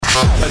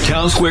A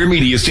Town Square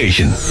media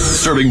station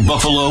serving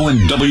Buffalo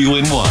and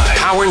WNY.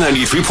 Power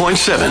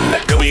 93.7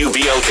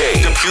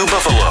 WBLK. DePue,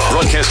 Buffalo.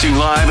 Broadcasting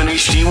live in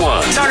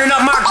HD1. Turning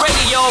up my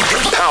radio.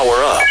 Power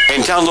up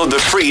and download the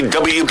free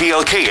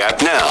WBLK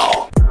app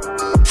now.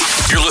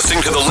 You're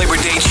listening to the Labor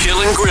Day Chill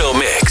and Grill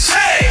Mix.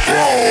 Hey!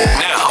 Whoa.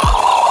 Now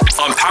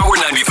on Power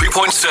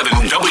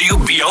 93.7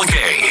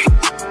 WBLK.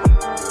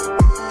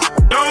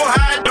 Don't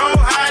hide, don't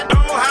hide,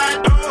 don't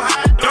hide, don't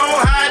hide, don't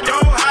hide,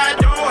 don't hide,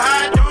 don't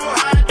hide, don't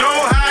hide,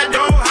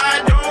 don't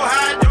hide, don't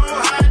hide,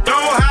 don't hide,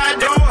 don't hide,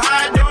 don't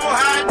hide, don't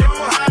hide,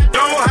 don't hide,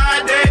 don't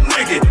hide that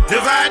nigga.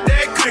 Divide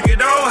that cookie,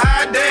 don't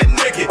hide that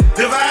nigga.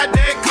 Divide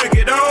that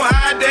cookie, don't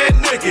hide that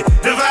nigga.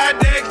 Divide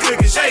that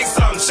cookie, shake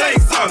some, shake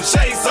some,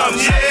 shake some,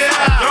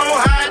 yeah. Don't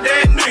hide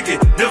that nigga.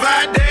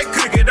 Divide that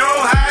cookie,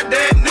 don't hide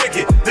that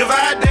nigga.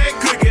 Divide that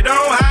cookie,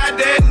 don't hide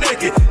that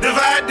nigga.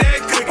 Divide that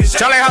cookie,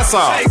 shake Charlie Hustle,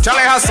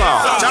 Charlie Hustle,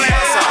 Charlie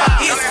Hustle.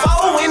 It's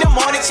 4 in the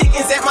morning,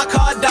 chickens at my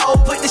car door.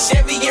 Put the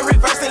Chevy in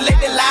reverse and let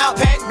the loud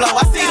pack blow.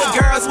 I see the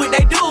girls with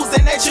their dudes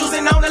and they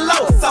choosing on the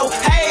low. So,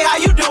 hey, how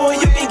you doing?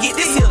 You can get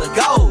this here to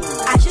go.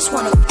 I just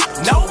wanna.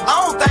 Nope,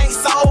 I don't think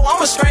so.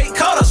 I'm a straight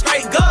cutter,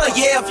 straight gutter.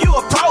 Yeah, if you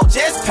a pro,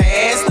 just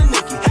pass the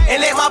nookie.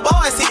 And let my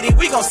boys hit it,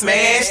 we gon'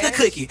 smash the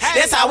cookie.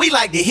 That's how we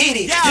like to hit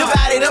it.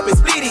 Divide it up and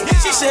split it.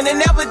 She shouldn't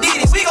never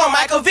did it. We gon'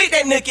 Michael Vick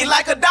that nookie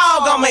like a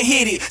dog, I'ma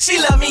hit it. She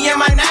love me and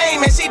my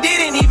name and she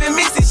didn't even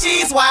miss it.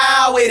 She's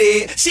wild with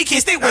it. She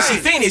kissed it when she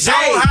finished.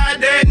 Don't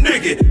hide that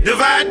nigga.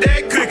 Divide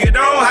that cookie.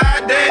 Don't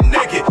hide that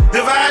nigga.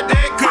 Divide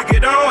that cookie.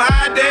 Don't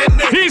hide that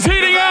nigga. He's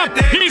heating up.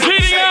 He's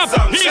heating up.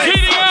 He's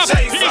heating up.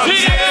 He's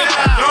heating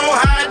up. Don't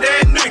hide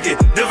that nigga.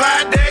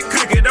 Divide that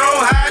cookie.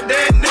 Don't hide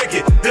that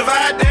nigga.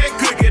 Divide that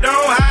cookie.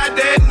 Don't hide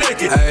that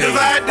nigga.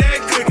 Divide that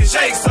cookie.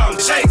 Shake some.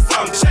 Shake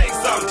some. Shake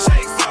some.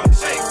 Shake some.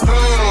 Shake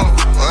some.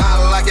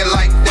 I like it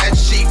like that.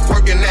 She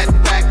working that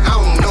back. I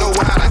don't know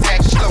how to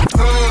act slow.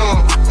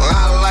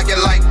 I like it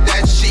like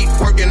that. She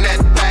working that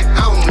back.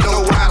 I don't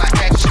know how to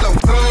act slow.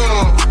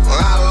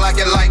 I like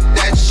it like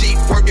that. She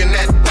working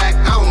that back.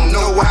 I don't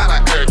know how to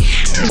act.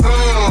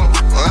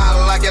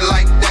 I like it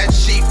like that.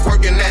 She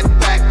working that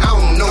back. I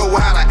don't know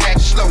how to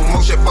act. Slow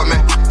motion for me.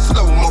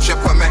 Slow motion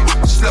for me.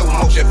 Slow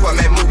motion for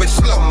me. Moving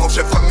slow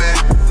motion for me.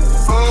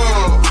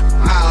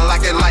 I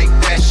like it like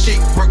that. She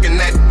working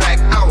that back.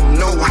 I don't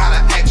know how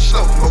to act.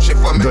 Slow motion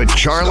for me. The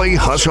Charlie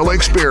Hustle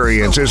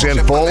Experience is in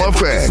full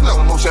effect.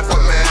 Slow motion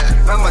for me.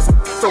 I'm a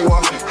throw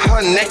up.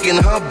 Her neck and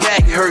her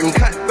back hurting.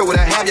 Cut through it.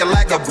 I have you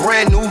like a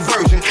brand new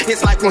version.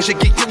 It's like once you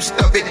get used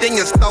to it, then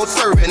you start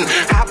serving.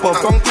 Hop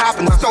up on top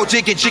and so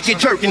jiggy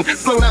jerking.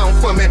 Slow down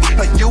for me.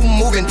 You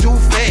moving too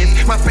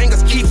fast. My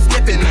fingers keep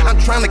slipping. I'm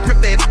trying to grip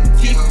that.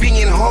 Keep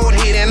being hard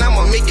headed and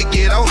I'ma make it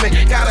get on me.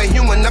 Gotta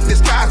human up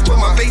disguise for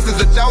my face is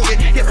a dog.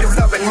 If you're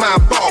loving my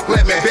bulk,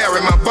 let me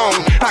bury my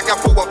bone. I got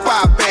 4 or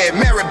 5 bad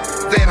married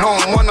at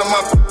home. One of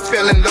my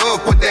fell in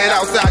love with that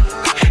outside.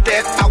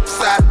 That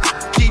outside.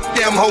 Keep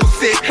them hoes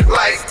sick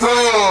like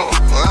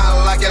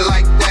I like it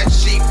like that.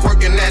 She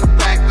working that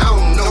back. I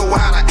don't know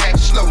how to act.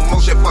 Slow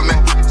motion for me.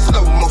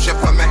 Slow motion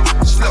for me.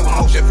 Slow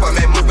motion for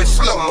me. Moving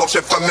slow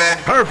motion for me.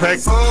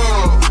 Perfect.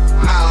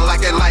 I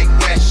like it like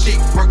that. She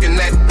working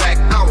that back.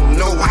 I don't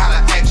know how to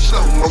act.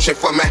 Slow motion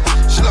for me.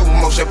 Slow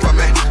motion for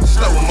me.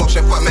 Slow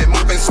motion for me.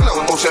 Moving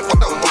slow motion for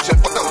slow motion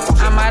for slow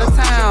motion. I'm out of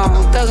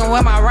town, thuggin'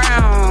 with my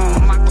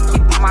round. My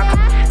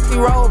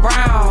roll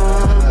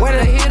brown. Where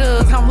the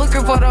hitters? I'm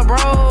looking for the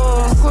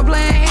bros. Quit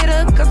playing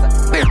hitter, cause I'm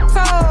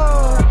so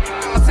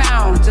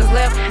town, just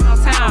left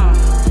town.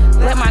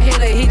 Let my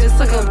hitter, he just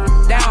took her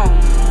down.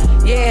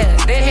 Yeah,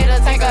 that hitter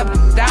take her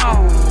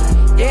down.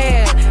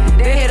 Yeah,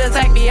 that hitter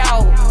take me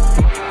out.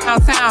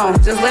 Town,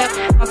 just left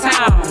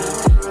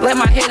town. Let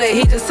my hitter,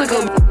 he just took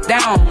her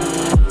down.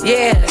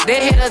 Yeah,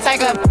 that hitter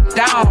take her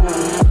down.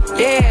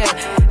 Yeah,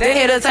 that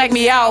hitter take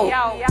me out.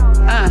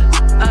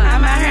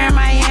 I'm out here in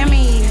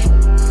Miami,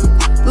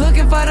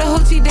 looking for the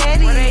hoochie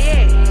daddy. Where they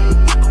at?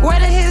 Where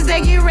the his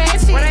they get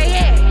ratchet? Where they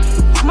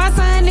at? My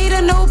son need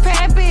a new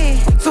pappy.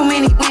 Too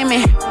many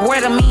women,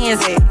 where the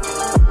men's at?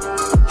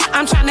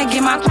 I'm tryna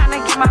get my,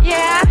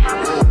 yeah.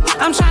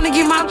 I'm tryna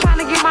get my,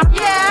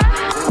 yeah.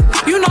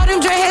 You know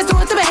them dreadheads do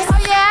it the best. Oh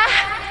yeah.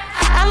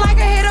 I like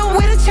a hitter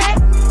with a check.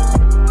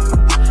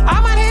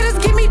 All my hitters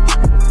give me.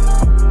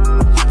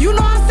 You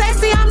know I'm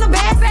sexy, I'm the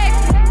best.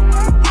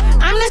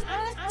 I'm the.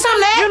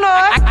 You know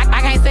it.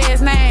 I can't say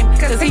his name,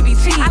 cause he be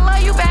cheating. I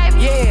love you,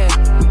 baby. Yeah.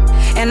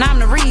 And I'm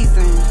the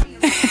reason.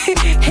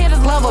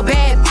 Hitters love a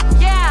bad.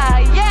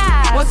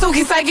 Yeah. What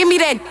Suki say, give me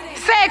that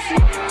sexy.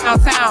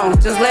 Town,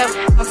 just left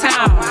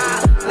town.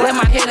 Let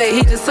my hitter,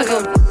 he just took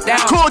her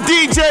down. Cool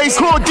DJs.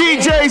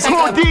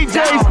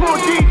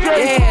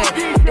 Yeah,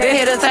 that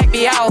hitter take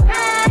me out.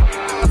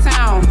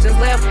 Town, just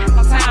left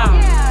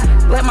town.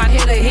 Let my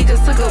hitter, he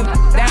just took her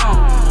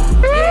down.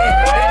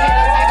 Yeah, that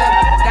hitter take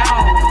her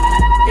down.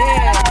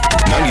 Yeah.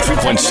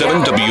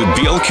 93.7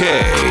 WBLK.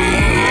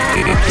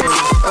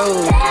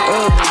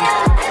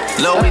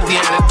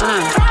 Louisiana.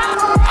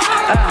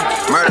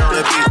 Murder on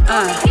the beat.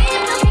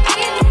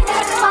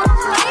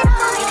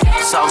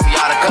 something for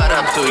y'all to cut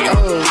up to you.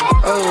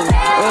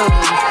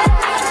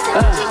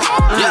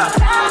 Yeah.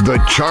 The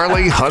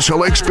Charlie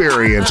Hustle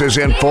Experience is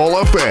in full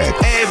effect.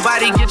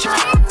 Everybody get your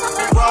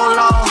roll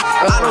on.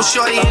 I know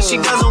shorty and she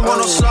doesn't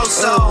want no slow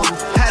song.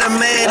 Had a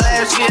man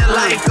last year,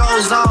 life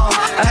goes on.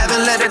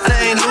 Haven't let that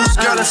thing loose,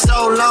 girl, in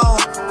so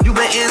long. You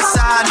been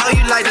inside, know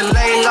you like to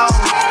lay low.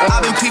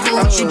 I've been peeping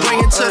what you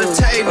bringing to the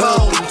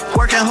table.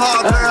 Working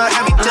hard, girl,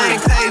 everything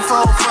paid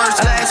for.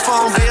 First class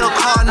phone bill,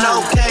 car,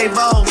 no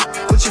cable.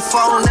 Put your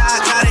phone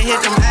out, gotta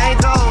hit them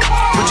angles.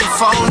 Put your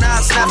phone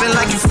out, snapping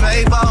like you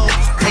Fable.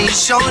 And you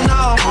showing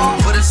off,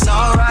 but it's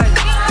alright.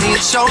 And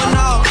you showing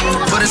off,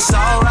 but it's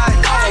alright.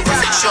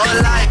 It's your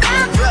life,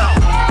 yeah.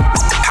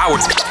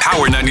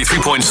 Power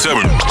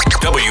 93.7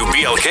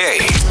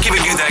 WBLK,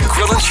 giving you that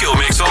grill and chill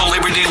mix all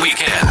Labor Day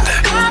weekend.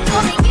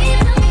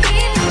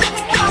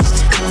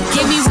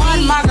 Give me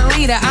one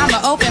margarita,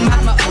 I'ma open.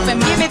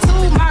 Give me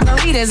two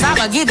margaritas,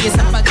 I'ma give you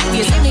some.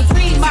 Give me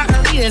three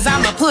margaritas,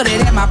 I'ma put it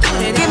in my.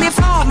 Give me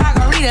four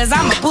margaritas,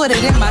 I'ma put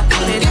it in my.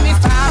 Give me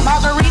five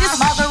margaritas,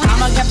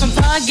 I'ma get some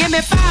fun. Give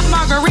me five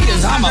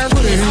margaritas, I'ma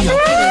put it in your.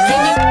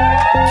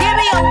 Give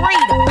me a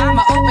Rita,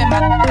 I'ma open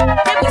my.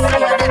 Give me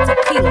some of that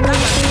tequila,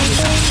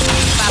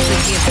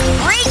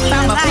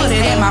 I'ma put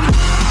it in my.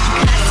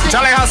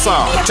 Charlie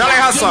Hustle.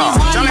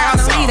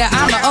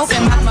 I'ma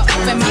open.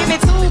 Give me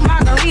two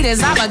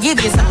margaritas, I'ma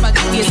give you some.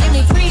 Give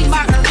me three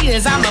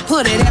margaritas, I'ma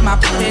put it in my.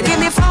 Give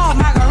me four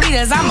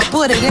margaritas, I'ma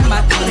put it in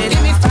my.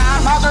 Give me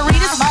five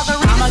margaritas,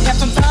 I'ma get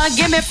some fun.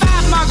 Give me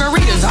five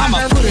margaritas,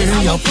 I'ma put it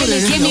in your.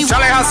 Give me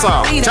Charlie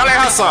Hustle. Give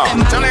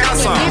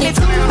me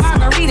two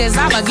margaritas,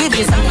 I'ma give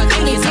you some.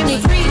 Give me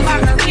three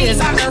margaritas,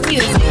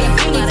 give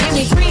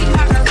me three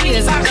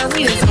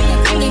margaritas,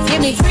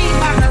 give me three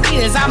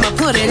margaritas, I'ma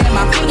put it in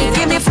my.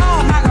 Give me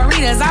four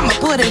margaritas, I'ma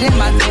put it in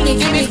my.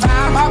 Give me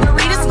five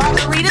margaritas,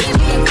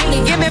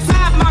 give me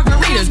five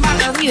margaritas,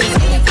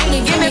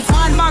 give me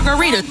one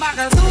margarita, two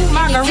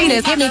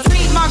margaritas, give me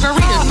three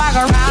margaritas,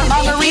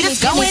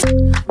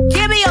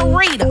 give me a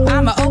Rita,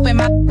 I'ma open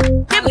my.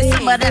 Give me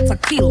some of that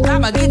tequila,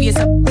 I'ma give you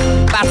some.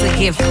 About to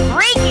give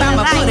free,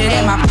 I'ma put it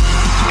in my.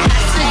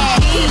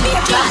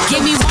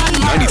 Give me one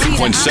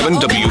margarita, 93.7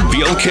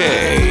 WBLK.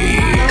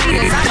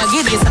 I'ma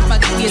give you some.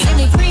 Give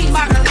me three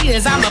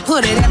margaritas, I'ma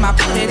put it in my.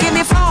 Give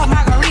me four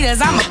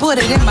margaritas, I'ma put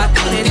it in my.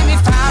 Give me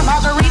five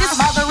margaritas,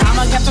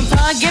 I'ma get some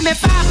fun. Give me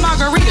five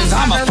margaritas,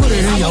 I'ma put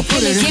it in your.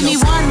 Give me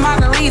one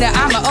margarita,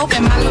 I'ma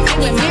open my.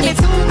 Give me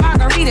two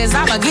margaritas,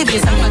 I'ma give you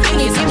some. Give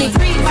me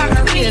three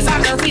margaritas,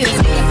 give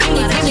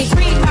me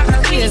three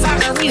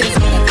margaritas,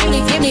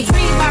 give me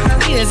three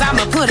margaritas,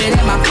 I'ma put it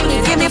in my.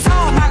 Give me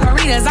four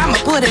margaritas, I'ma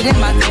put it in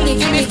my.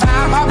 Give me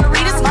five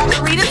margaritas,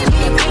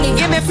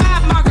 give me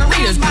five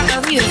margaritas,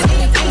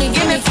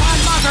 give me one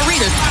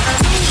margaritas,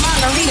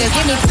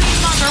 give me three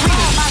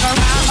margaritas,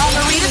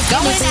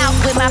 going out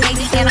with my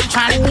baby and I'm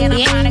trying to get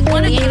in.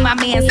 Wanna give my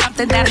man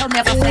something that he'll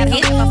never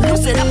forget.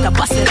 Loose it up to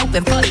bust it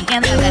open for the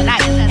end of the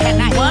night.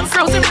 One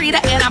frozen Rita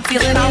and I'm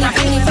feeling alright.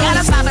 Got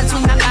a vibe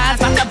between my eyes,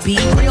 about to be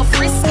real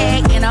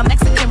frisky. In a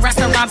Mexican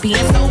restaurant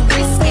being so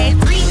risky.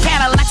 3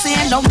 Cadillacs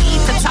and no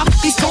need to talk.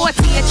 These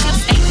tortilla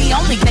chips ain't the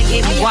only thing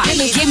in me. Why?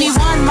 Give me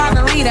one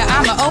margarita,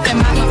 I'ma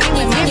open my.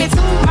 Give me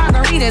two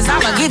margaritas,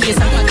 I'ma give you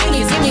some. Give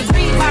me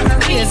three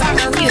margaritas,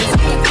 give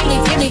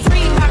me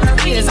three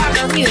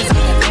margaritas,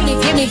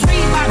 give me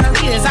three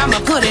margaritas, I'ma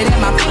put it in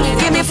my.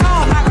 Give me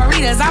four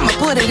margaritas, I'ma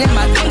put it in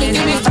my. Give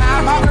me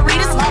five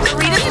margaritas,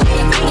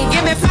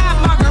 give me five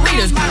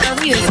margaritas,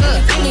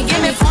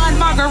 give me one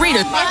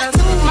margarita,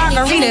 two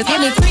margaritas,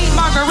 give me three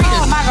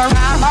margaritas,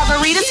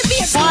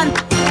 one.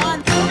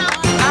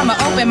 I'ma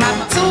open my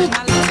two.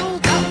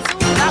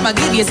 I'ma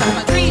give you some.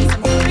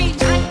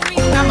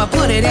 I'ma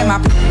put it in my.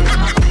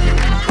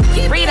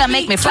 Rita,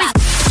 make me fly.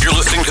 You're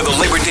listening to the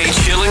Labor Day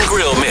Chill and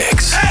Grill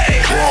Mix.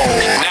 Hey!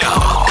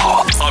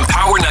 Now, on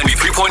Power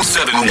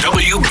 93.7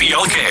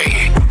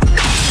 WBLK.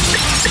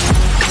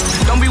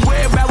 Don't be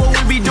worried about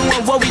what we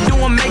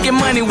doing, making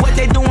money. What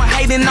they doing,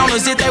 hating on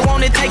us, if they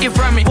want it, take it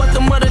from me. What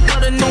the mother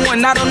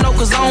doing, I don't know,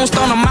 cause I don't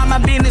stone them. Mind my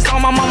business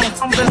on my mama.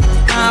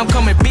 I'm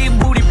coming, big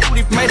booty,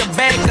 made a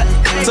bag up.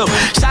 So,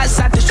 shots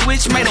out the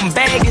switch, made them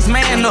bag his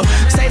man up.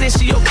 Say that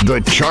she okay.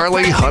 The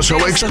Charlie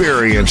Hustle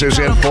Experience is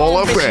in full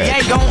effect. She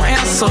ain't gon'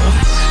 answer.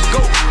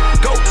 Go.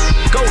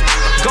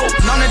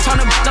 Known to turn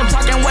the bitch, I'm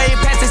talking way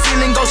past the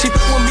ceiling. Go, she f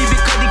with me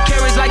because he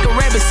carries like a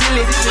rabbit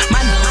silly. My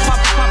pop,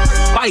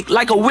 bite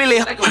like a willy.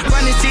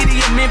 Run the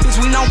city of Memphis,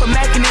 we known for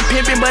macking and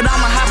pimping. But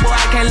I'm a hot boy,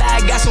 I can't lie,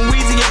 I got some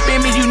Weezy up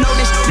in me. You know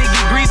this shit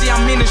get greasy,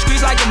 I'm in the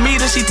streets like a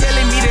meter. She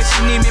telling me that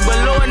she need me, but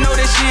Lord know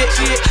that shit.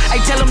 I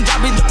tell him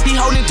drop it, he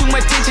holding too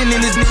much tension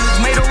in his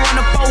niggas. Made her run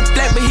a 4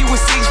 flat, but he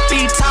was 6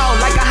 feet tall.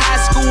 Like a high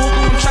school,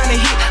 I'm trying to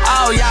hit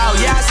all y'all.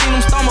 Yeah, I seen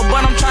him stumble,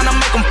 but I'm trying to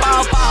make him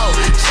fall.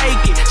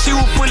 Shake it, she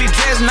was fully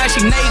dressed, now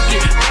she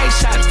naked. Back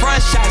shots,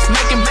 front shots,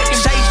 making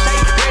shake.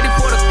 Ready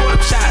for the quarter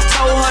shot,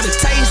 told her to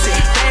taste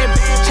it. Bad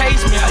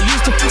chase me, I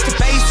used to fix the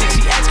basics.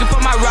 She asking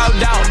for my raw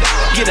dog,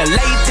 get a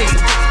latex,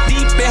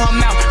 deep in her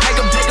mouth, make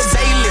a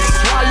daily.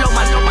 Swallow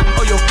my,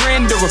 or your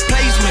friend the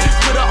replacement.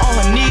 Put her on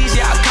her knees,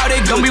 yeah, I caught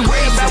it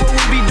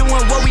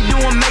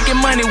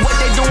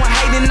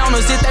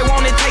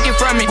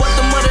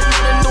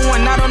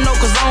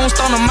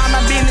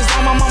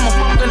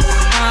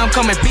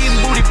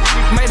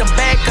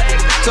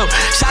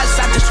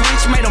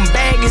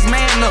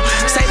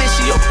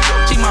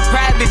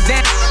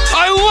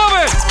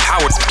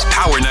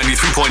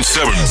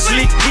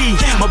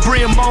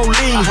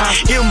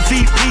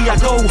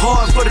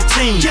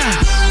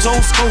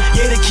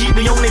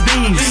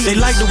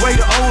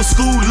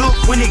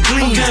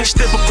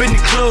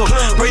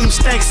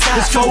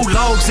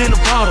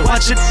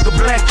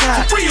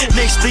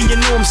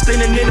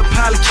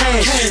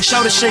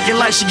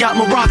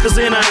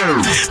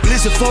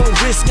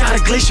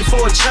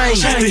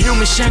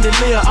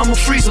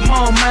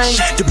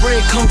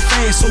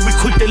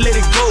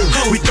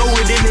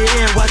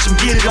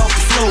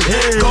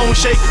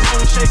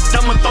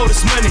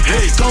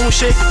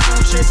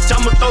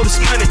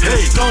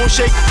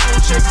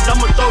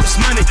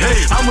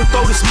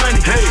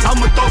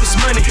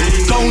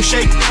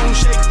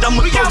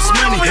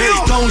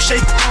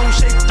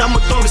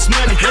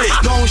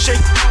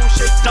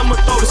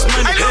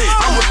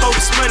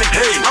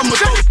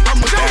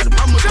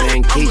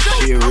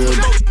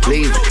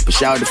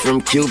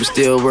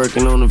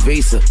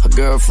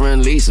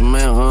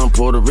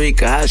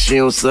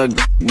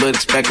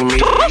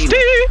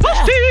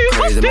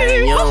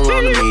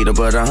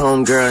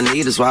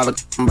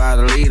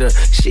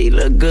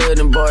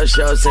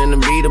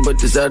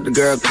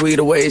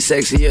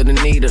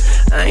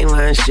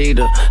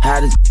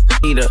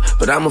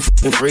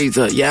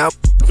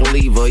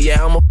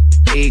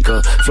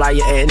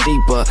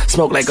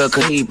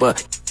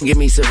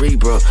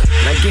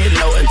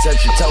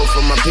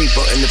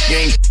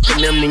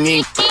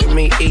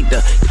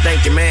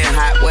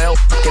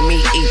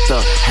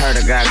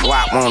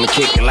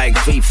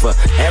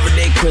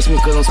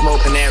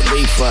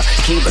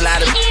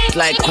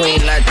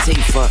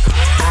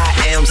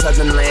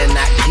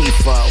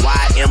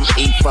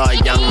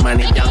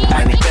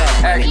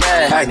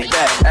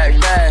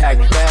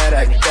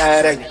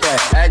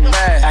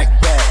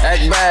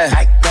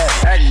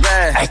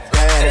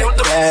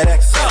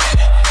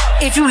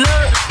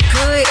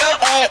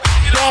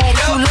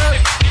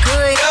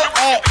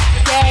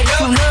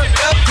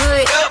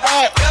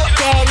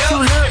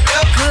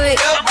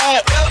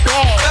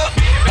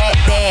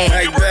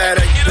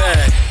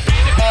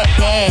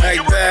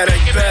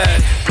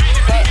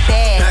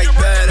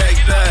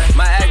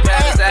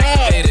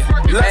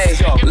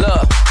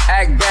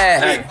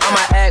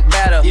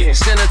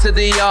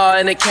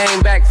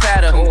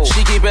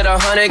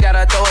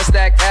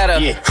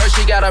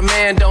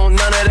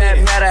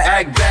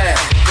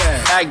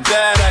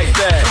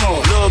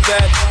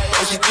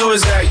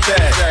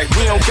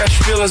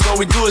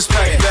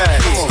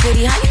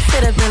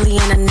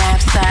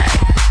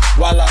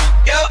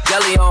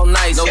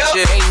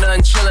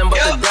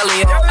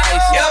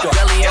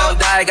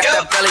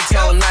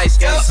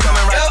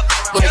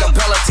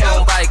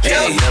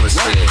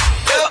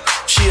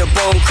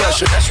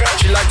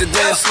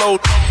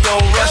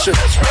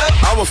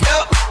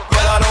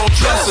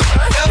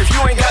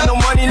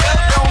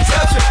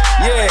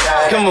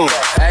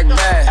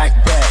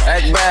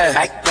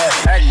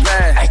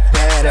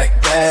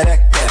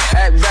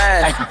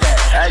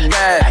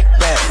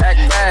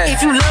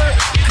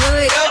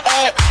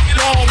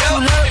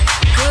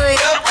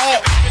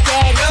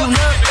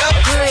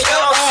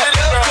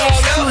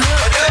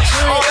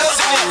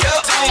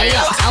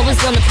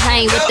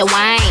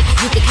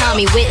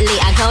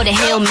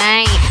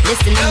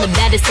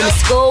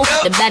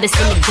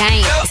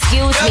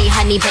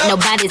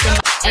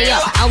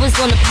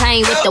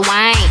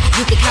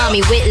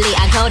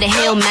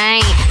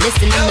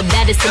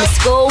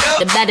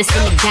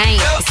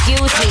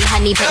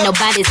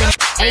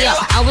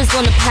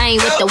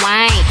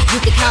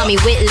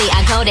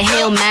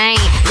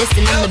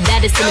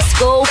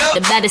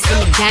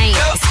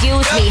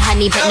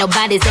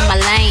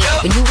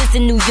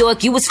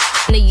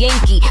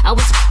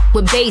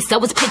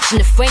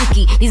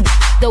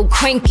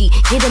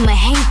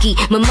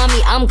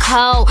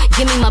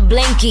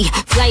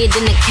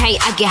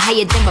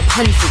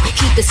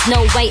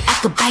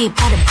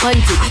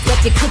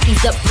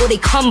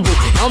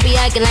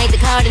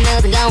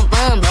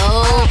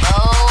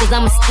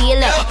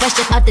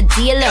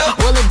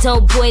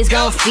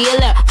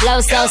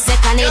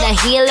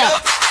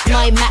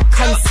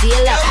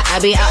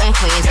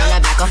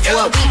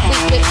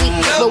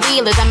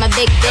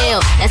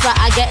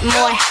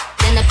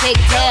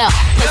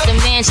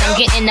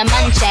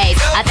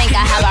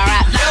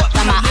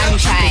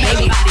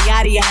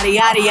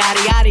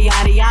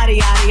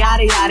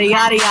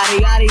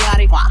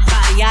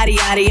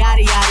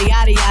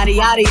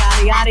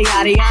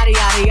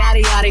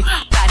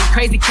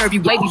crazy curvy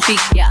wavy feet.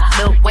 Yeah,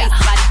 little waist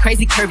body,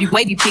 crazy curvy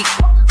wavy feet.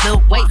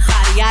 Little waist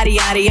body, yaddy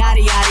yaddy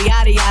yaddy yaddy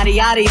yaddy yaddy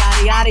yaddy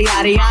yaddy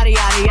yaddy yaddy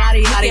yaddy yaddy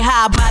yaddy yaddy.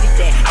 How I body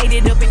that, ate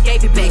it up and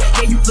gave it back.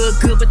 Yeah, you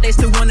look good, but they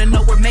still wanna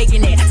know we're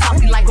making it.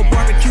 Saucy like a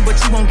barbecue, but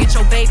you won't get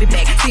your baby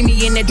back. See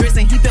me in that dress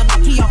and he felt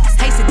like he almost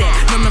tasted that.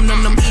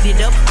 Num, eat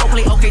it up. Go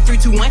play okay, 3,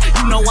 2, 1.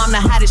 You know I'm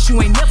the hottest.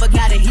 You ain't never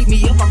gotta heat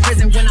me up. I'm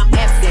present when I'm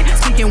absent,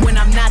 speaking when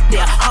I'm not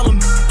there. All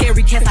them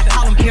scary cats, I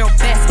call them Carol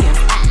Baskins.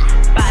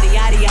 Body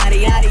yaddy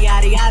yaddy yaddy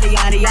yaddy yaddy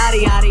yaddy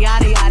yaddy yaddy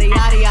yaddy yaddy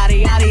yaddy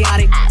yaddy yaddy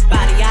yaddy.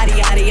 Body yaddy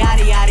yaddy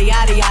yaddy yaddy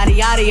yaddy yaddy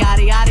yaddy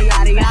yaddy yaddy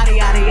yaddy yaddy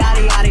yaddy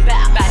yaddy yaddy.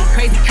 Body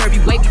crazy curvy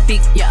wavy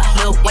feet, yeah.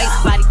 Little waist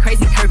body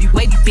crazy curvy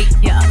wavy feet,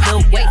 yeah.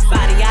 Little waist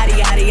body yaddy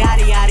yaddy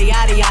yaddy yaddy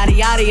yaddy yaddy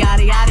yaddy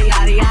yaddy yaddy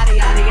yaddy yaddy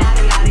yaddy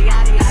yaddy yaddy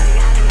yaddy yaddy.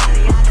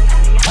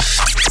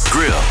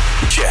 Grill,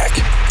 check.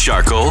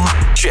 Charcoal,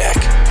 check.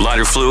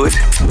 Lighter fluid,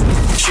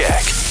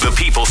 check. The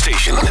People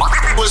Station.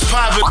 What's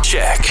poppin'?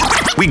 Check.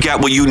 We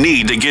got what you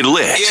need to get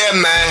lit. Yeah,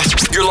 man.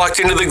 You're locked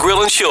into the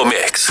Grill and Chill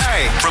Mix.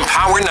 Hey. From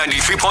Power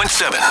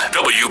 93.7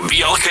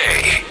 WBLK.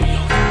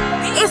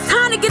 It's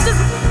time to get this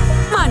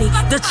money.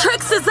 The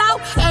tricks is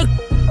out and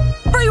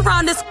free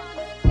round this.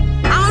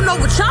 I don't know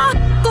what y'all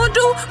gonna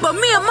do, but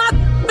me and my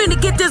finna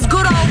get this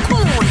good old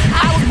coin.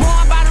 I was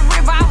born by the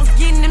river, I was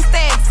getting them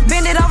stacks.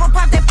 Bend it over,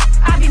 pop that,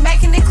 I be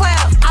making it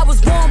clap. I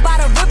was born by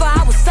the river,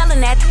 I was selling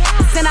that.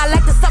 Then I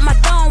like to suck my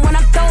thumb when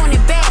I'm throwing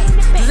it back.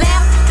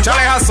 Left,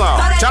 Charlie Hustle.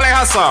 Charlie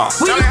Hustle.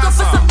 we looking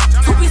for some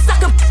who be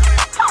sucking.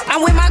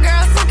 I'm with my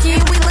girl Suki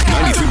and we looking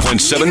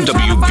 93.7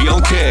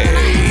 WBLK.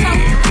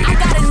 I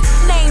got a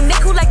name,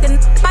 Nick, who like the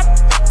my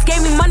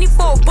gave me money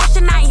for a bush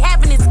and I ain't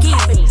having his kid.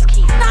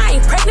 I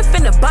ain't pregnant,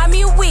 finna buy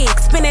me a wig.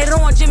 Spin it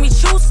on Jimmy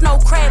Choo, snow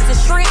crabs and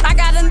shrimp. I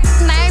got a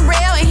name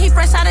real and he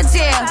fresh out of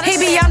jail. He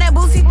be on that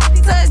booty,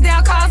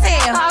 touchdown, cause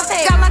hell.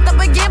 Got locked up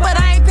again, but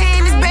I ain't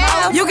paying his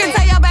bail. You can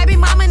tell your baby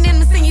mama and them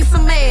to send you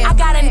some mail. I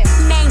got a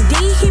named D,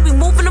 he be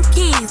moving them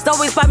keys.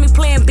 Always by me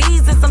playing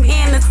bees and some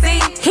here in the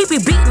sea. He be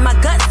beating my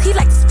guts, he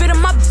like to spit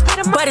him up.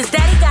 But his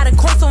daddy got a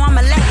course, so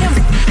I'ma let him.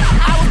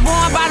 I was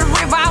born by the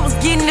river, I was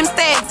getting them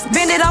stacks.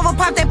 Bend it over,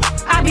 pop that,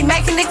 I be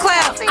making it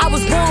clap. I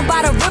was born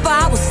by the river,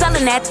 I was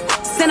selling that.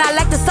 Then I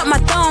like to suck my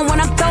thumb when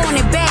I'm throwing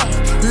it back.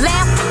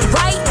 Left,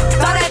 right,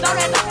 throw that.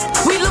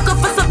 We looking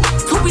for some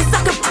who be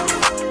sucking.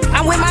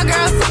 I'm with my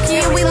girl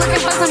Suki and we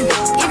looking for some.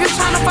 If you're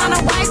trying to find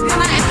a wife, then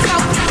I am so.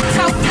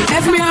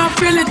 Ask me how I'm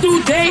feeling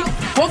today.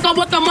 Woke up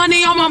with the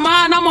money on my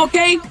mind, I'm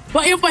okay.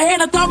 But if I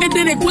had a talking,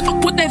 then it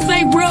what they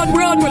say, real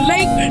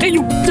relate, and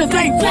you just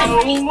ain't say.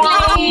 Ask me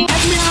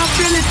how I'm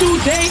feeling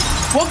today.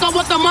 Woke up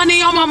with the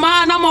money on my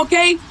mind, I'm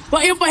okay.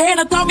 But if I had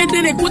a talking,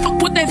 then it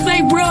what they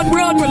say, real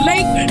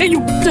relate, and you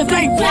just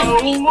ain't say.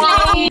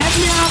 Ask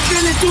me how I'm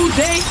feeling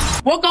today.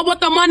 Woke up with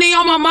the money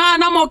on my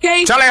mind, I'm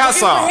okay. Charlie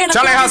Hustle.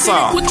 Charlie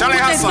Hustle. Charlie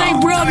Hustle. They say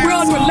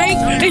real relate,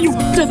 and you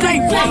just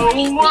ain't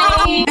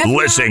say.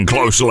 Listen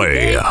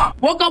closely.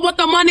 Woke up with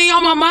the money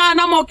on my mind,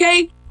 I'm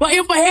okay. But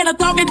if I had a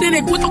talking, then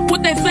it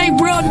what they say,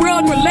 real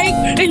relate,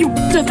 and you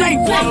just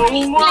ain't say.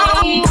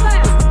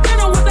 Hit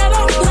 'em with that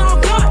up,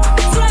 cut,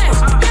 flash.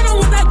 Hit 'em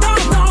with that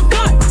dog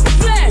cut,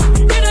 flash.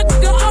 Hit a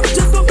nigga up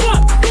just for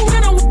fuck.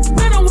 Hit 'em.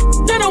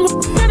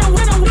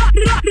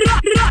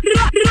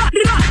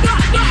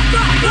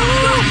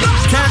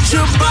 Catch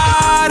your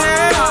body,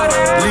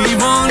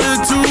 leave on a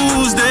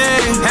Tuesday.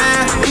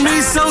 Had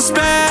me so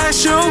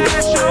special,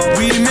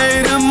 we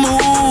made a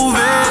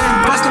movie.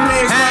 Bust them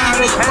legs,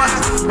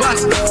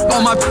 bust.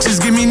 All my bitches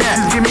give me that.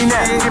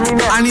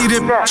 I need a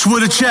bitch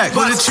with a check.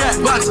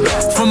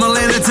 From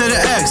Atlanta to the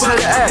X.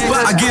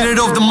 I get it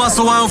off the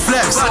muscle, I don't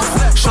flex.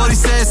 Shorty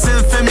said,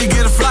 send for me,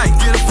 get a flight.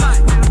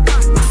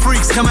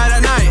 Freaks come out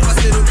at night.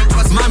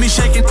 Mommy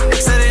shaking,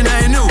 said ain't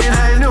nothing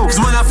new. Cause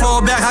when I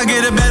fall back, I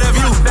get a better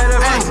view.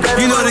 Ay,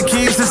 you know the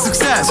keys to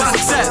success.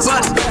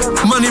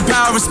 Money,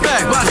 power,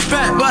 respect.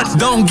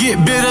 Don't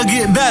get bitter,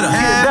 get better.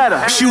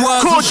 She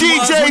was Cool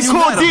DJs.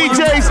 Woke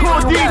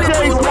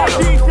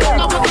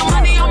up with the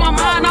money on my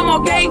mind, I'm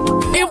okay.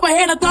 If I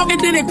had a talking,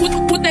 then it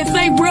what they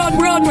say, real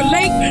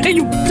relate, and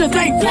you just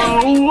ain't say.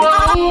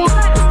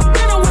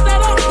 Hit 'em with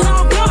that up,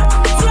 cut,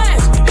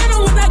 flash. Hit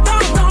 'em with that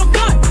dog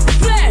cut,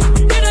 flash.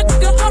 Hit a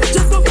nigga up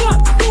just for fuck.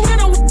 Hit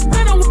 'em.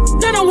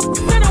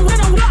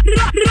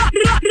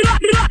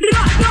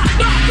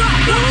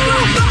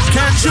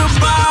 Catch your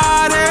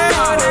body,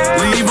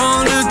 leave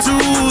on a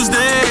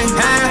Tuesday.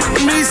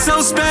 Had me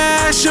so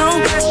special,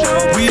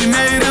 we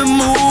made a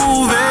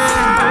movie.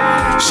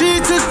 She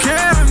took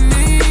care of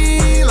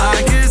me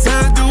like it's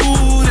her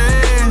duty.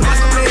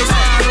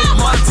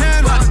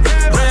 Montana,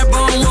 red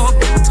bone,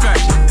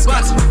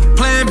 scratch.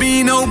 Plan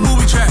B, no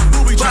booby trap.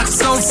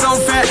 So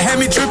fat, had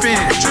me tripping.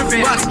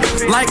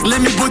 Like,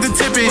 let me put the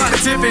tip in.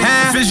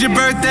 If it's your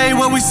birthday,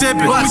 what we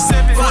sippin'?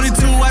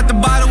 42 at the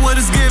bottom, what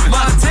it's giving?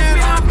 I'm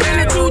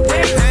feeling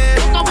today.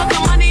 Woke up with the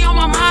money on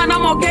my mind,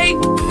 I'm okay.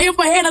 If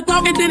I had a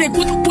talking, then it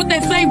what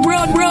they say,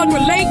 real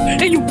relate,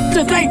 and you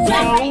just ain't say.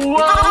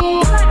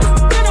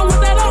 Hit 'em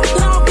with that up,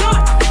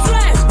 cut,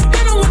 flash.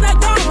 Hit 'em with that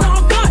dog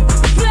cut,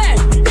 flash.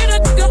 Hit a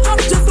nigga up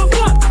just for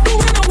fuck.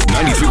 Hit 'em.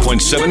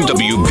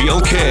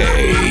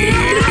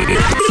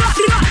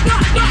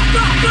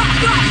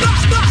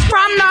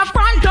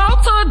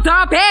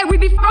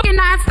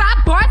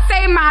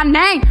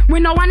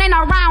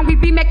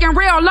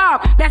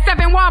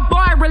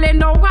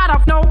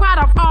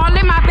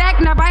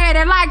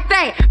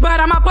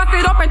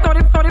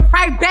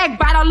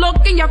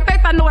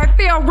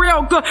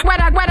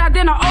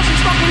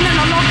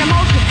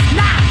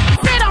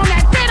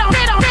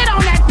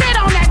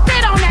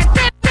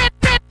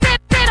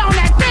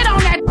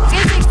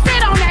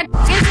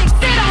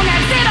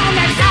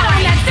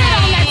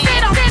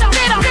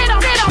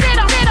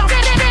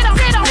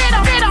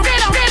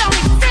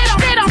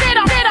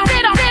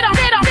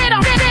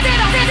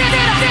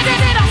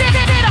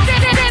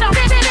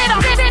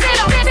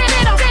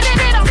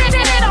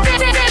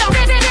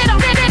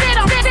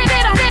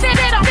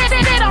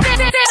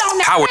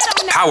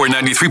 Power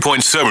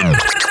 93.7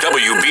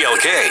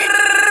 WBLK.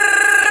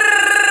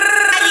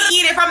 How you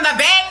eat it from the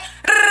back?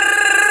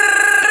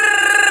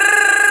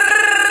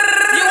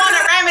 You want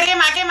to ram it in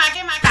my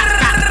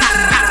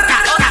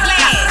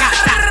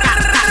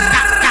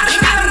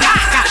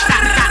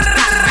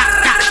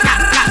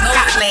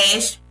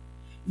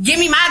Give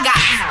me my guy. Give me my guy.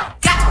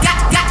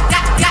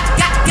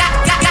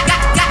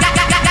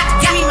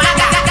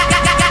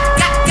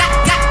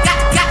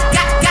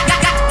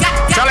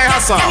 Charlie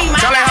Hustle.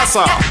 Charlie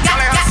Hustle.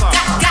 Charlie Hustle.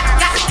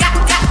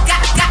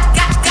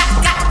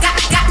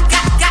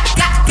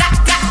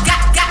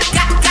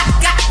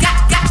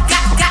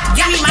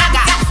 Give me my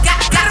guy.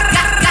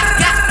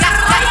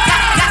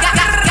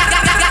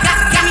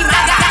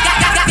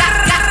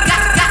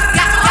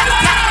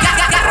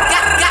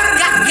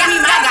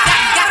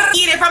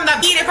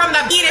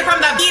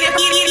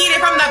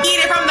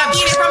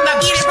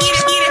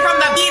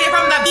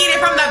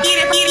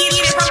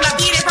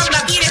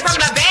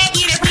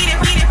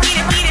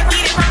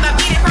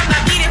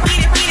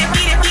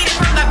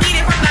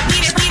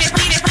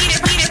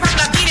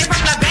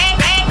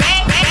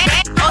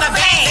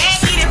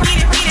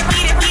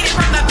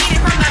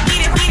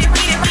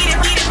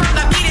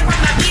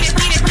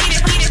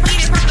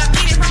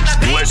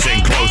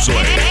 Listen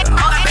closely.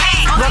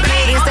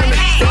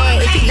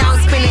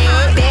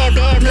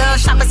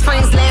 Shopping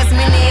springs last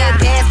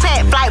minute, gas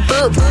pack, flight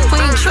book, we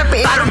ain't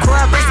tripping. Bottle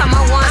grub, rest on my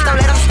ones, don't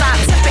let them stop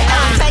tipping.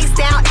 Face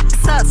down,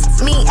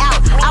 sucks me out.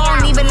 I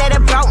won't even let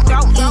it broke,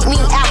 eat me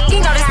out. You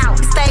know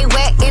this stay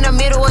wet in the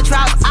middle of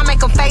drought. I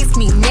make them face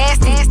me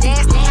nasty.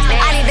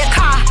 I need a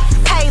car,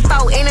 pay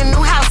for in a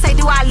new house. Say,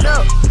 do I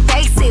look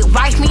basic?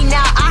 Wife me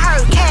now. I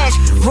heard cash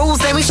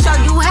rules. Let me show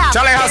you how.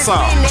 Charlie Hustle.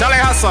 Charlie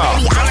Hustle.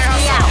 Charlie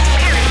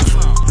Hustle.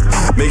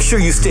 Make sure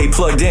you stay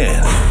plugged in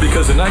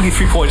because the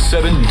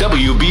 93.7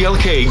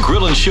 WBLK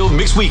Grill and Show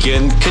Mixed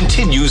Weekend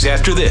continues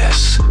after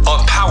this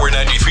on Power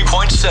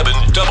 93.7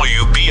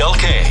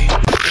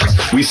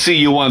 WBLK. We see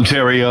you,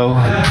 Ontario.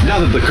 Now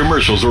that the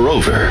commercials are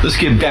over, let's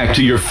get back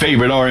to your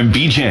favorite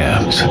R&B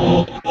jams.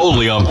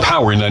 Only on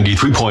Power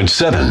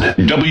 93.7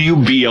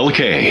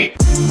 WBLK.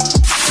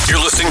 You're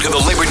listening to the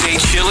Labor Day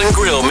Chill and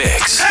Grill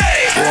Mix.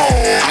 Hey!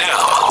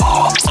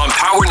 Now on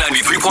Power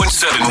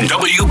 93.7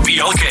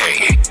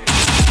 WBLK.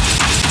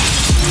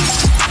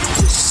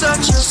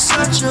 Such a,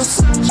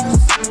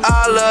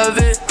 I love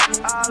it.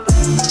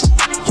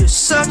 You're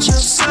such a,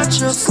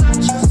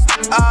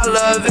 I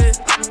love it.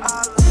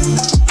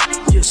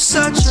 You're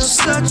such a,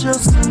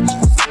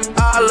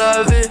 I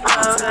love it.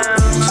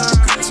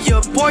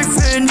 Your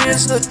boyfriend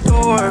is a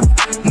dork,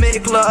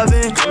 make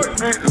loving.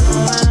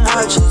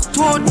 I just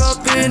pulled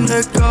up in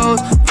the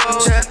ghost,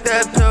 checked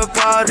that up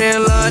out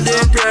in London.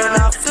 Then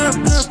I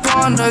flipped up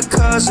on a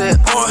cousin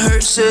or her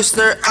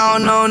sister, I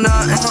don't know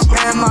nothing.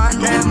 And my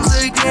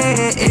niggas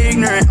getting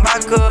ignorant,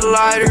 like a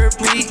lighter,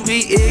 please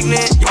be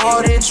ignorant.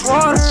 All this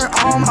water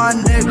on my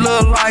neck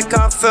look like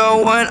I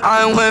fell when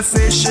I went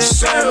fishing.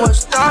 So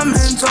much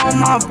diamonds on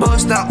my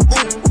bust now,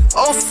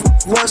 ooh,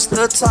 what's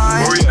the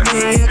time?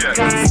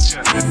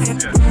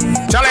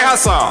 Charlie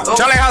Hustle.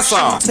 Charlie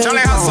Hustle.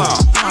 Charlie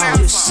Hustle.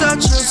 You're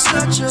such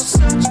a,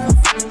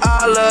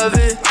 I love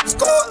it.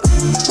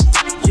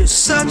 You're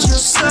such a,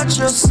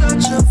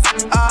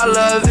 I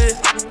love it.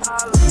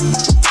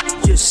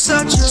 You're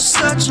such a,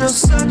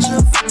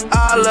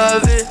 I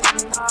love it.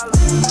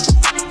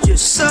 You're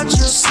such a,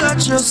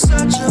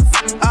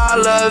 I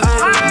love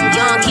it.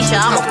 Young Keisha,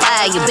 I'm on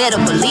fire, you better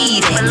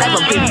believe it. Type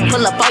of bitch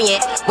pull up on you,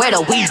 where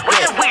the weed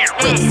wet,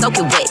 soak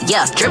it wet,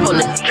 yeah, drip on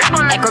it.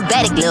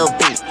 Acrobatic little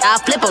beat, I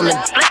flip on it.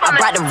 I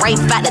brought the rain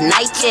out the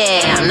night,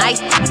 yeah,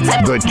 nice.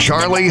 The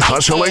Charlie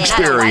Hustle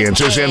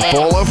Experience is in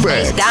full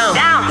effect. Down,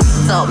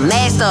 so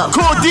masked up.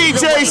 Cool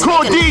DJs,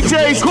 cool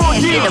DJs, cool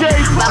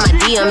DJs. By my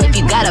DM if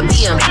you gotta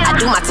be him. I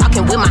do my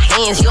talking with my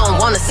hands, you don't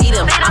wanna see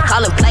them. I'm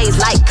calling plays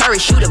like Curry,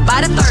 shoot it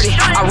by the 30.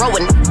 I roll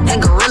with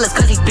and gorillas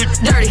cause he's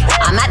dirty.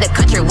 I'm out the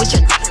country with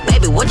your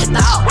baby, what you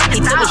thought? He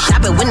took me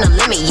shopping with no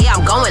limit, yeah,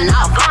 I'm going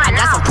off. I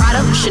got some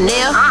Prada,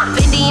 Chanel,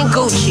 Fendi and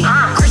Gucci,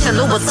 Christian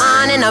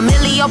Louboutin and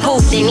Emilio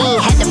Pucci. He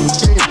ain't had the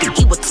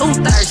he was too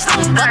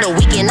thirsty. But the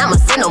weekend I'ma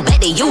send him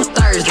back to you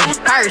Thursday.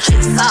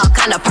 Purchase all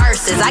kind of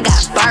purses, I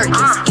got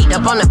Birkins. Heat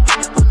up on the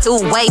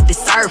two-way the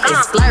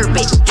surface. Slurp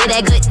it, get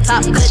that good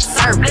top, good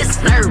service.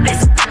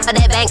 Nervous, for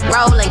that bank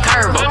rollin'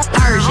 curve.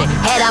 Persian,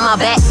 head on my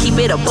back, keep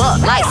it a buck.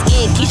 Light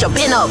skin, Keisha,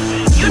 been up.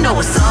 You know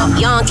what's up,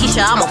 young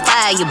Keisha, I'm on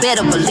fire, you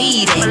better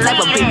believe it.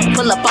 Type of bitch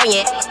pull up on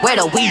you, where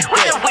the weed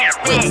wet.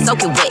 Wet,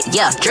 soak it wet,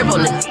 yeah, drip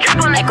on the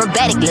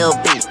acrobatic little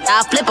bitch.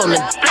 I flip on the,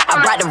 I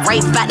brought the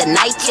rape out the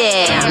night,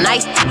 yeah.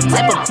 Nice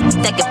type of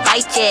that can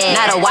fight, yeah.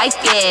 Not a wife,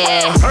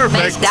 yeah.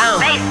 Perfect. Face down,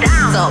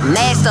 so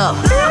masked up.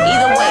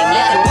 Either way,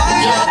 let it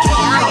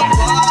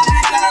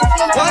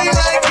why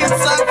like it's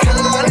a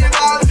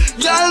carnival?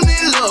 Girl, me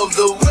love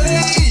the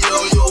way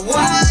you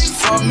wine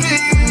for me.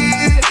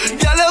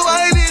 Girl, the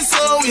wine is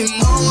so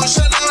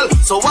emotional.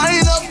 So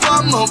wind up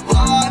on my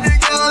body,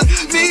 girl.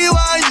 Me,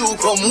 why you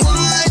come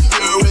wine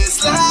your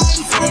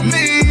waistline for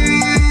me?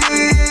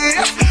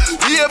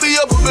 Baby,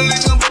 you're bubbling,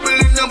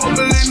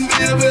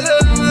 baby.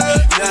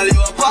 Girl,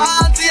 you a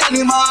party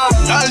animal.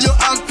 Girl, you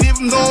active,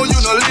 no, you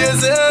no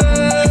lazy.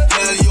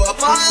 Girl, you a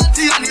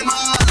party animal.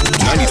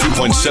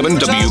 93.7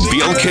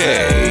 WBLK.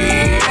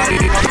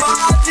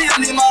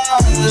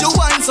 You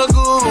wine so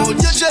good,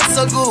 you dress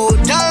so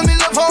good. Tell me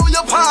love how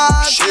you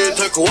part. She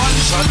take 1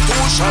 shot, 2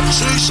 shot,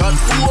 3 shot,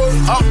 4.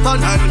 After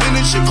 9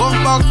 minutes she come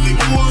back for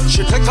more.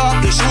 She take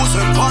off the shoes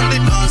and pound the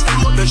dance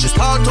floor. Then she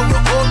start to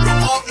rock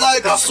up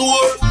like a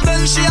sword.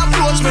 Then she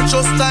approach me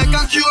just like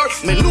a cure.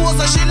 Me know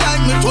that she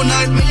like me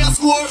tonight, me a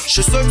score.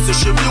 She sexy,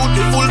 she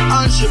beautiful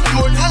and she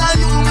pure. Tell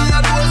you me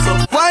a do so.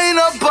 Wine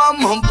up on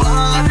my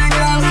body,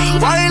 girl.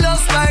 Wine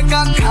us like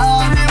a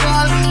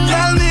carnival.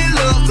 Tell me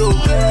love the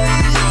way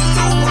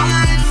you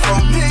wine for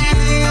me.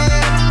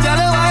 Tell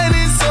the wine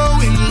is so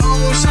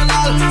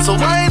emotional. So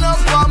wine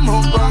up on my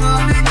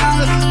body,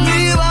 girl. Me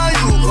why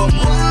you come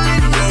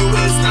wine your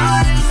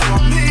waistline for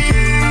me.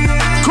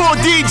 Cool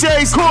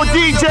DJs. Girl,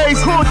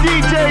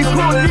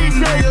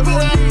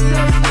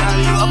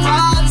 you a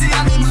party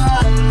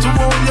animal. To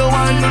move your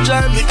wine, you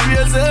drive me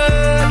crazy.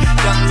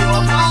 Girl, you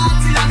a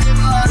party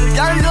animal.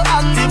 Girl, you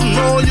active,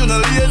 no, you no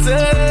lazy.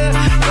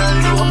 Girl,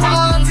 you a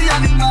party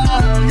animal.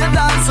 You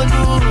dance so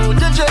good,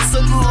 you dress so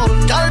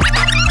good. Girl.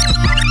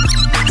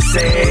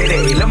 Said,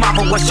 hey, lil'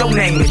 mama, what's your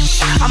name?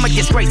 I'ma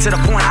get straight to the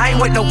point, I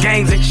ain't with no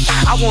games and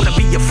I wanna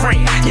be your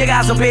friend. You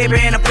got some baby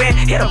in a pen,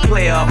 hit a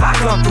play up. I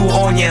come through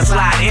on you and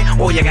slide in.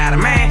 Or you got a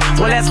man,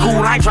 well that's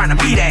cool, I ain't tryna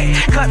be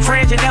that. Cut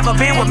friends, you never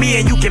been with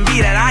me and you can be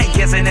that. I ain't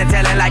kissing and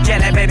telling like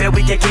Kelly, baby,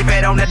 we can keep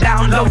it on the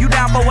down low. You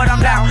down for what I'm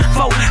down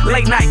for?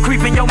 Late night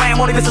creeping, your man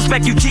won't even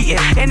suspect you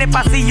cheating. And if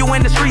I see you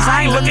in the streets,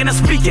 I ain't looking to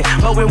speak it.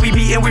 But when we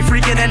be in, we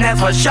freaking and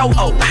that's for show.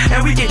 Oh,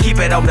 and we can keep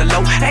it on the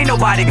low. Ain't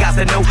nobody got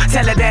to know.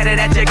 Tell her daddy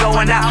that you're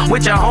going out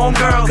with your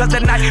homegirl, cause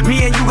tonight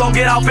me and you gon'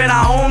 get off in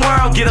our own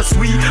world. Get a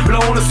sweet, blow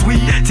on a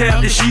sweet, tear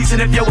up the sheets,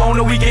 and if you want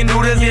it, we can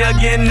do this here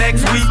again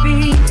next week.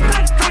 You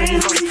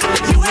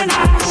and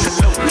I,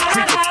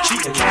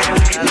 cheater, can't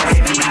wait,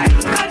 lady night.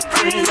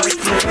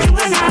 You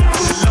and I,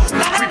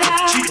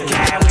 cheater,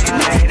 can't wait,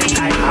 lady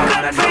night.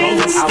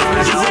 I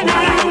wanna know,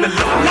 on the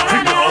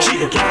low,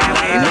 cheater, can't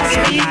wait,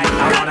 lady night.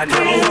 I wanna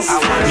know,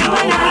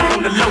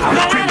 on the low,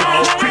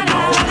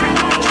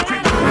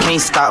 Can't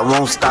stop,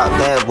 won't stop,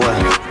 bad boy.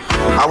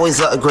 Always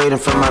upgrading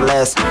from my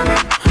last.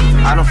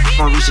 I don't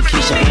on Risha,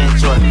 Keisha, and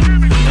Joy.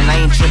 And I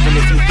ain't tripping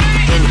if you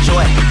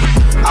enjoy.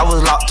 I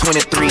was locked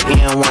 23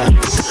 and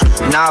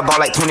 1. Now I bought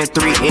like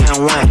 23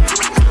 and 1.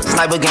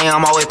 Sniper game,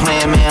 I'm always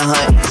playing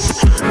manhunt.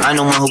 I'm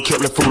the one who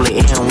killed the fool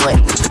and what?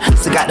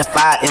 Still got the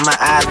fire in my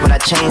eyes, but I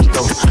changed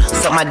though.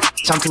 Suck my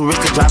I'm too rich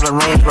to drive a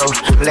Range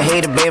Rover. The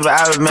hater baby,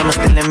 I remember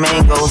stealing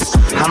mangoes.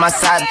 How my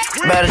side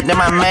better than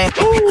my main?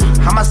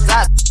 How my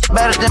side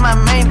better than my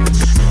main?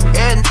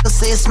 Every nigga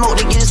say smoke,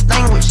 they get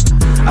extinguished.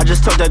 I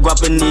just talk that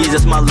Guapanese,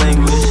 that's my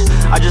language.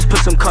 I just put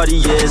some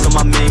Cartiers on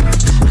my main.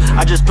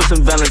 I just put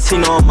some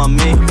Valentino on my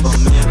main.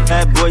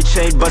 Bad boy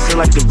chain bustin'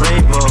 like the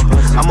rainbow.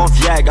 I'm off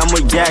yak, I'm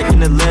with yak in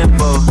the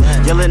Lambo.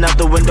 Yelling out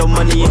the window,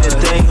 money in the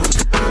thing.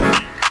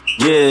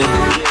 Yeah,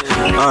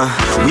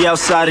 we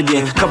outside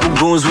again. Couple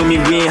goons with me,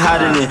 we ain't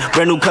hiding it.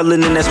 Brand new color,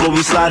 and that's what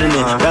we sliding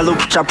in. That little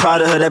bitch, I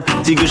proud of her, that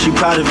pretty girl, she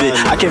proud of it.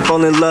 I can't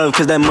fall in love,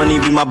 cause that money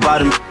be my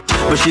bottom.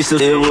 But she still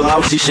there, well,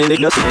 I see shit,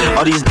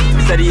 all these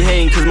said he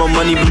hating, cause my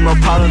money be my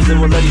problems.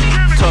 And we'll let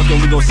these talk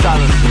and we gon'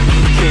 silence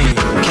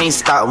him. Can't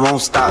stop,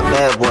 won't stop,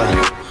 bad boy.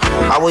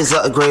 Always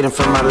upgrading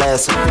from my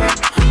last one.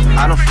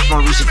 I don't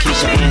on Risha,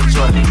 Keisha, and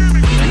Joy.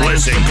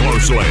 Listen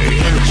closely.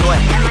 Enjoy.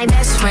 Got my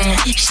best friend,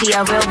 she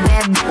a real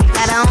bad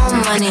got her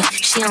own money.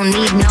 She don't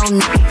need no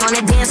on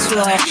the dance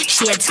floor.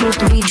 She had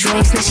 2-3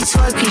 drinks, now she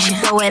twerking. She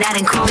throw it out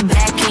and come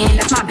back in.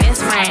 That's my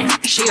best friend,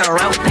 she a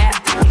real bad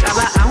got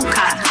her own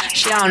car.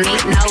 She don't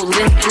need no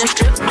lift in a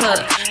strip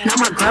club. No,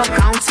 my girl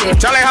gon' tip.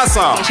 Charlie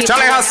Hustle,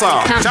 Charlie Hustle,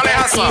 Charlie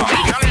Hustle.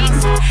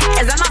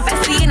 Is that my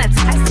bestie in a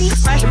taxi?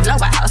 Fresh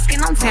blowout,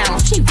 skin on town,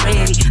 she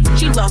ready.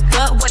 She woke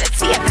up with a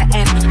T at the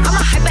end. I'm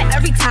a hyper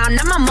every time,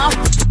 now my mom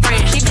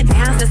friend. She been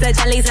down since the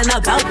jellies and the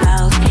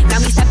go-go's.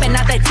 Got me stepping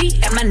out the G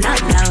and my nut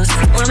nose.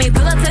 When we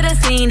pull up to the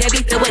scene, they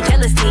be filled with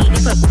jealousy.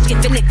 If a bitch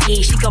get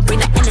finicky, she gon'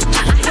 bring the energy.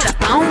 I hit the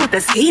phone with the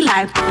sea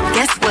life.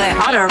 Guess what?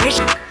 All the rich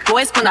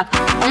boys from the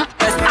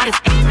us out of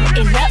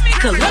enough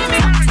to look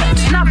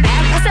touch. Not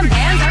bad, put some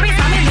bands every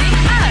time it leaves.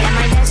 Yeah,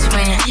 my best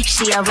friend,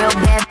 she a real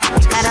bad,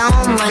 got her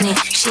own money.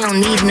 She don't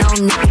need no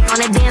nigga on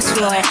the dance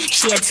floor.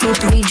 She had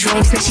 2-3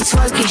 drinks, now she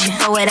twerking. She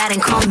throw it out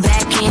and come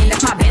back in.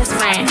 That's my best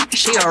friend,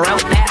 she a real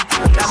bad,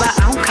 got her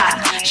own car.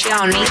 She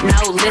don't need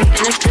no lift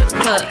in a strip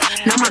club.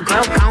 No, my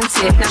girl gon'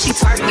 tip, now she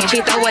twerking.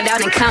 She throw it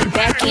out and come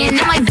back in.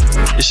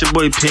 It's your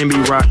boy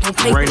PNB Rock.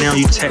 Right now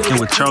you tapped in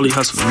with Charlie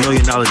Hustle, $1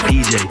 Million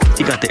DJ.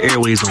 He got the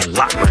airways on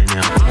lock right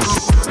now.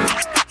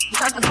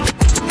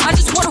 I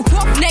just want a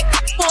rough neck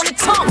on the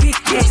tongue. You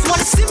just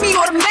wanna see me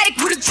automatic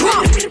with a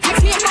drum.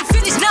 Pick me up, I'm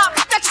finished now.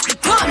 That's just the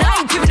gun.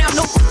 I ain't giving out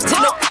no to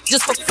no.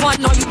 Just for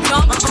fun, are you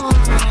dumb?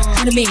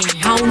 100 man,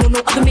 I don't know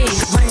no other man.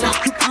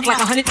 Like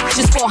 100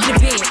 just for 100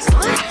 bands.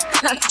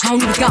 I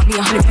don't even got me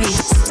 100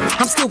 bands.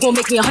 I'm still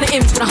gonna make me 100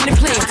 M's with 100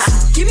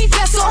 plans. Give me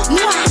peso,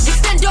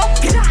 extendo.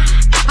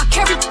 I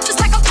carry just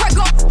like a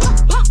Prego.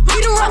 We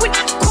the run with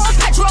Corn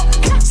Pedro.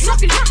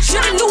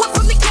 Should've knew it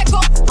from the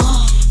get-go.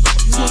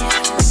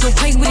 Don't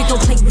play with it,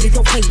 don't play with it,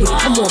 don't play with it.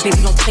 Come on, baby,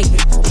 don't play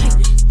with it, don't play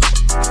with it.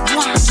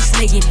 Just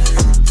lay in it.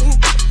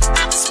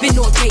 Spin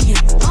all day in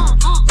it.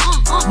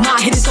 My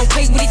hitters don't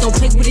play with it, don't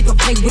play with it, don't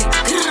play with it.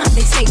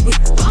 They stay with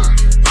it.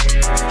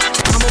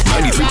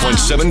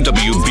 93.7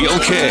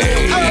 WBLK.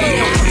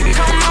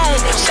 Come on,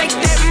 shake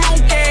that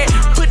monkey.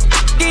 Put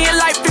in your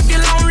life if you're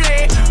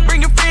lonely.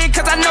 Bring your friend,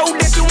 cause I know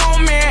that you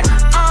want me.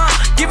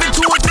 Give it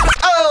to it to the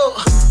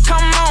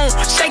come on,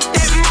 shake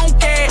that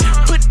monkey.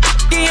 Put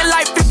in your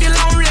life if you're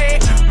lonely.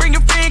 Bring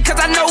your friend, cause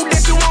I know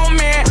that you want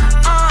me.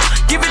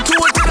 Give it to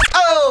it to the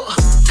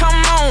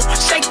come on,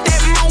 shake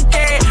that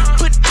monkey.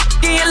 Put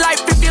in your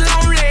life if you're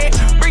lonely.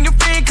 Bring your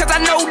friend, cause I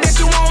know that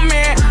you want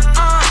me.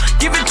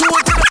 Give it to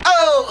it to the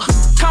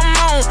come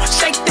on,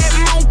 shake that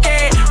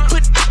monkey.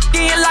 Put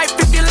in your life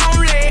if you're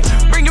lonely.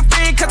 Bring your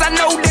friend, cause I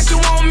know that you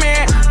want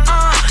me.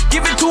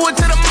 Give it to it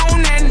to the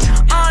morning.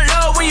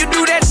 Love when you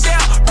do that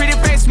there. Pretty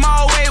face,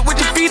 small way with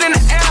your feet in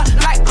the air.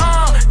 Like,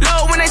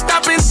 love when they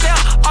stop and stare.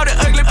 All the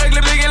ugly,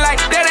 looking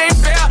like that ain't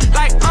fair.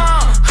 Like,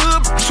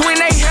 hood between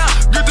they hair.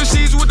 Get the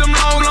sheets with them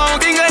long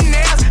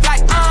fingernails.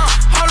 Like,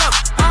 hold up,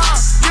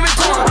 give it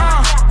to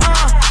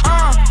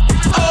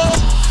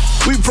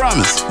We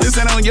promise, this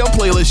ain't on your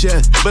playlist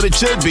yet, but it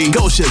should be.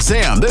 Go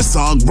Shazam this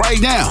song right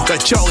now. The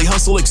Charlie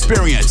Hustle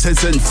experience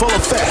is in full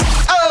effect.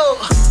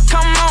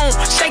 Come on,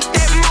 shake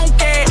that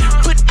monkey.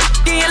 Put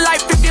in your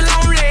life if you're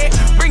lonely.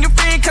 Bring your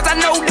friend, cause I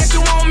know that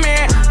you want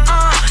me.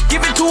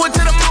 Give it to it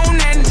to the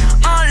morning.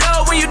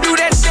 Love when you do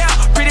that there.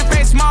 Pretty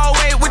face, small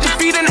way with your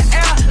feet in the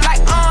air.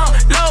 Like,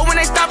 love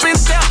when they stop and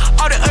stare.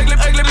 All the ugly,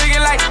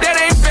 looking like that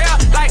ain't fair.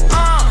 Like,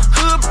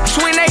 hood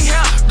between they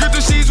hair. Get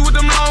the sheets with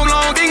them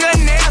long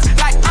fingernails.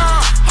 Like,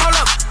 hold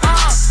up,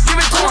 give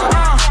it to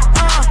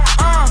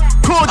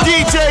Cool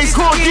DJs,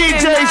 cool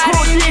DJs,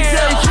 cool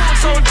DJs.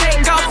 So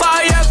take off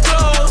all your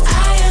clothes.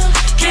 I am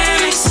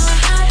getting so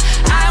hot.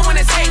 I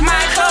wanna take my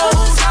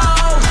clothes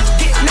off.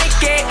 Get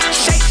naked,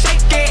 shake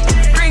it.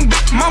 Bring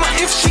back mama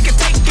if she can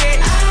take it.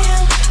 I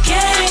am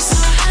getting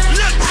so hot.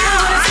 I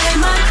wanna take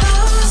my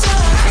clothes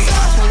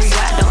off. When we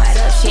got don't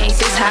add up, she ain't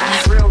this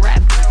high. Real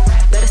rap,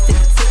 better stick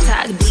to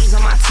TikTok. Beads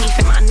on my teeth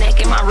and my neck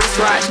and my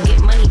wristwatch.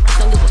 Get money,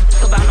 don't give a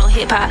fuck about no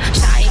hip hop.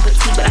 Shy ain't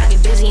petite, but I get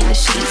busy in the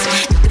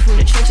sheets. From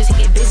the trenches, he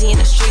get busy in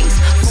the streets.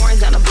 Foreign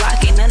down the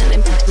block, ain't none of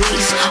them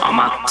lease. All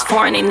my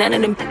foreign, ain't none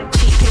of them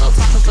cheap. Pillow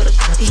talking for the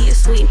he a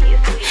sweet.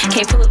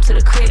 Can't pull up to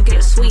the crib, get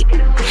a sweet.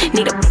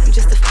 Need a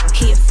just to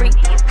he a freak.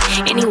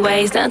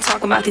 Anyways, done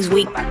talking about these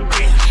weak.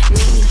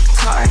 Nene,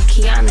 Tar,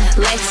 Kiana,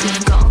 Lexi.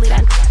 Gon' leave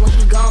that when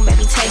he gone,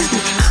 baby, text me.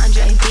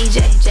 Andre,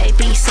 DJ,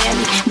 JB,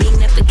 Sammy.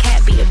 Beating up the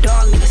cat, be a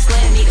dog, nigga,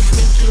 slam. Need a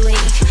sneaky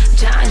link.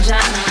 John,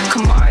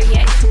 Kamari,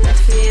 yeah, from the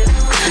field.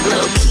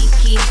 Lil'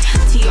 Kiki,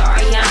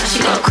 Tiara, she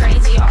go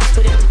crazy off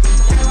of them.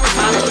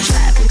 Follow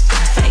trapping,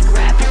 fake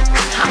rapping.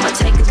 I'ma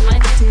take his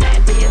money from that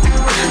bill.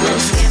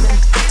 Little scamming,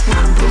 my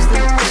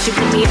boosting. She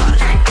put me on.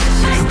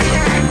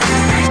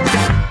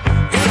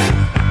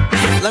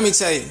 Let me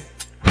tell you,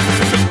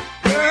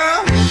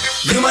 girl,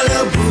 you my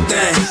little boo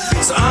thing.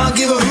 So I don't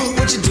give a hoot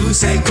what you do.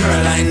 Say,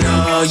 girl, I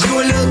know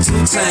you a little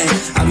too tame.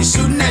 I be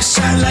shooting that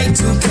shot like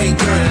 2K,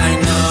 girl, I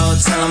know.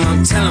 Tell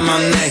him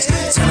I'm next.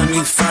 Tell him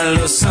you find a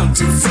little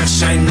something too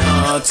fresh, I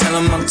know. Tell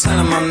him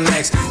I'm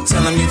next.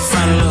 Tell him you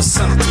find a little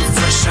something too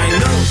fresh, I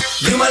know.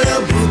 You my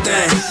little boo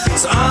thing.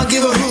 So I don't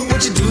give a hoot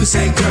what you do.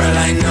 Say, girl,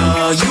 I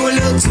know you a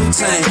little too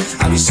tame.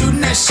 I be shooting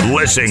that shot.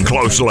 Listen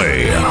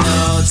closely. I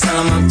know. Tell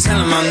him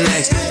I'm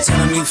next. Tell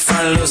him you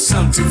find a little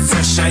something too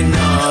fresh, I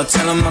know.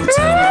 Tell him I'm next.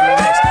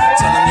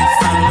 Tell him you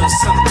find a little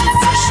something too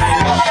fresh, I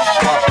know.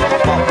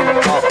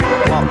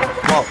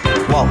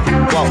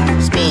 Walk,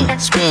 spin.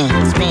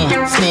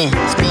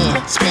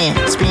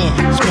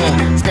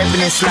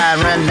 Stepping and slide,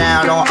 run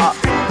down on up.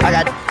 I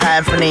got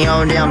time from the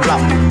on damn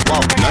block.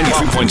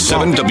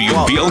 93.7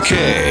 WBLK.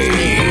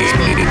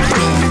 Spin.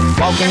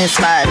 Walking and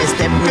sliding,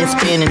 stepping and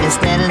spinning, and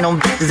standing on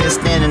bitches and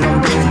standing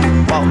on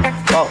business. Walk.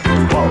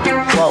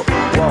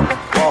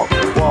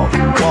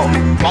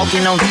 Walking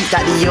Smoking on heat,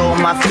 got the yo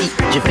on my feet.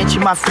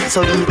 Javinci my feet,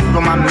 so you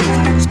on my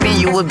meat. Spin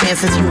you a bin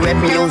since you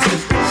reppin' your Z.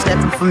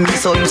 Steppin' for me,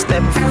 so you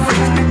steppin' for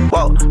free.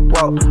 Walk,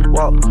 walk,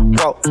 walk,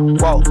 walk,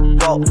 walk,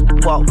 walk,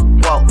 walk,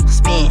 walk.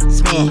 Spin,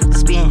 spin,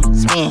 spin,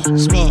 spin,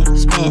 spin,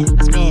 spin,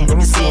 spin. Let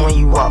me see when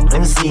you walk.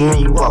 Let me see when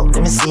you walk.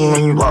 Let me see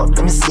when you walk.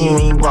 Let me see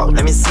when you walk.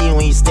 Let me see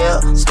when you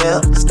step,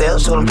 step, step.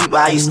 Show them people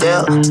how you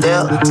step,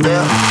 step,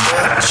 step.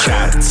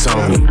 Shots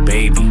on me,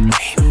 baby.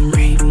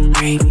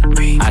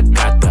 I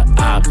got the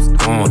ops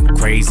going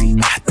crazy.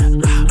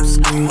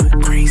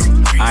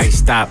 I ain't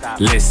stop,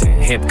 listen,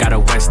 hip got a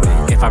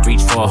western. If I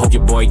reach for a hope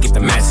your boy get the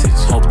message.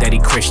 Hope that he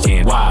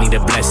Christian, need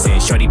a blessing.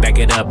 Shorty back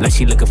it up like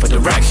she looking for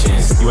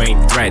directions. You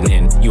ain't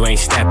threatening, you ain't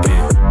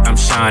stepping. I'm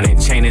shining,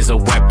 chain is a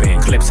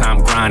weapon. Clips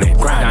I'm grinding,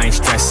 I ain't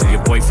stressing.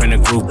 Your boyfriend a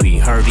groupie,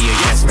 heard he a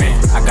yes man.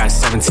 I got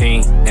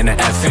 17 and a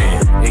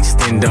FN.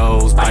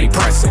 Extendos, body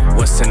pressing.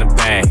 What's in the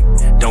bag?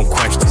 Don't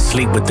question,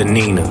 sleep with the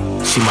Nina.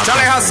 She my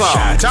Charlie Hustle,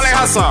 Charlie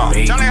Hustle,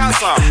 Charlie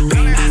Hustle.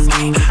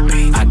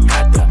 I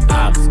got the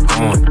ops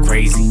going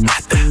crazy.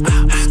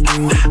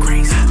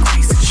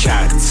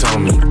 Shots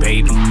on me,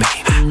 baby. I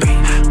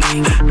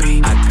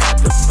got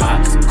the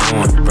box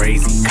going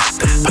crazy.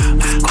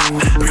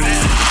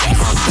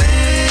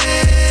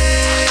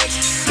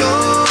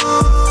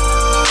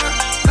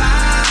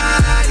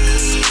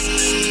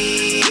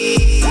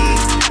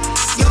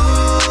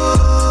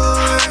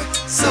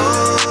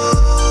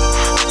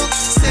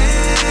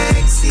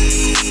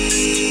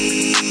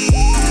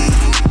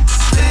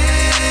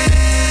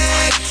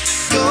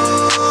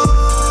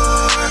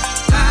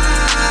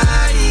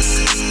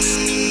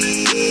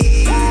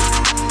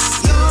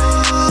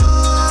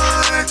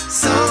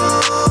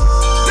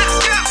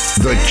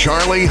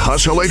 Charlie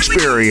Hustle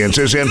experience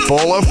is in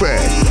full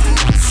effect.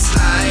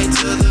 Slide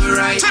to the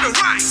right,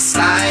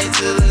 slide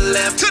to the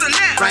left,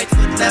 right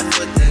foot, left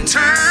foot, then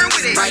turn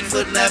with it. Right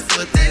foot, left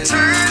foot, then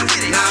turn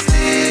with it. Now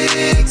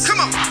flex,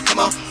 come on,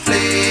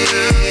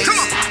 flex.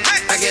 Come on,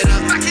 back it up,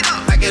 back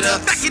it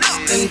up,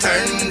 then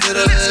turn to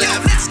the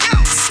left. Let's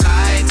go.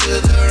 Slide to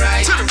the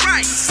right,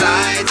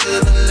 slide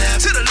to the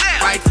left,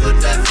 right foot,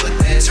 left foot,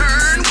 then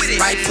turn with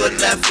it. Right foot,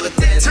 left foot,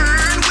 then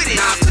turn with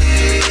it. Now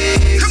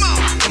flex,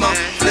 come on,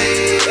 flex.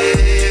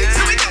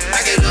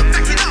 Back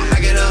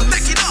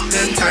it up,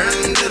 then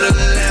turn to the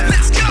left.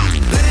 Let's go.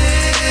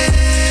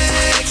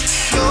 Flex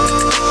your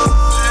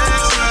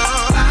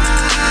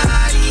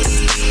body.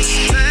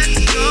 Flex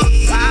your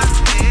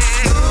body.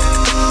 You're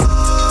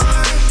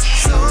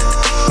so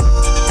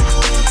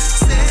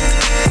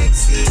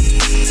sexy.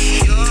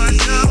 You're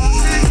so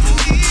sexy.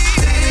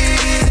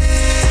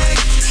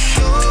 Flex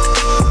your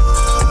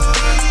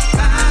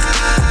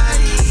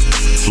body.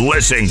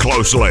 Listen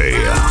closely.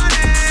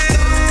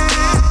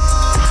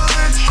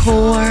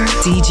 Core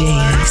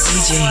DJs.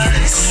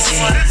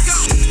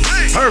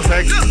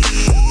 Perfect.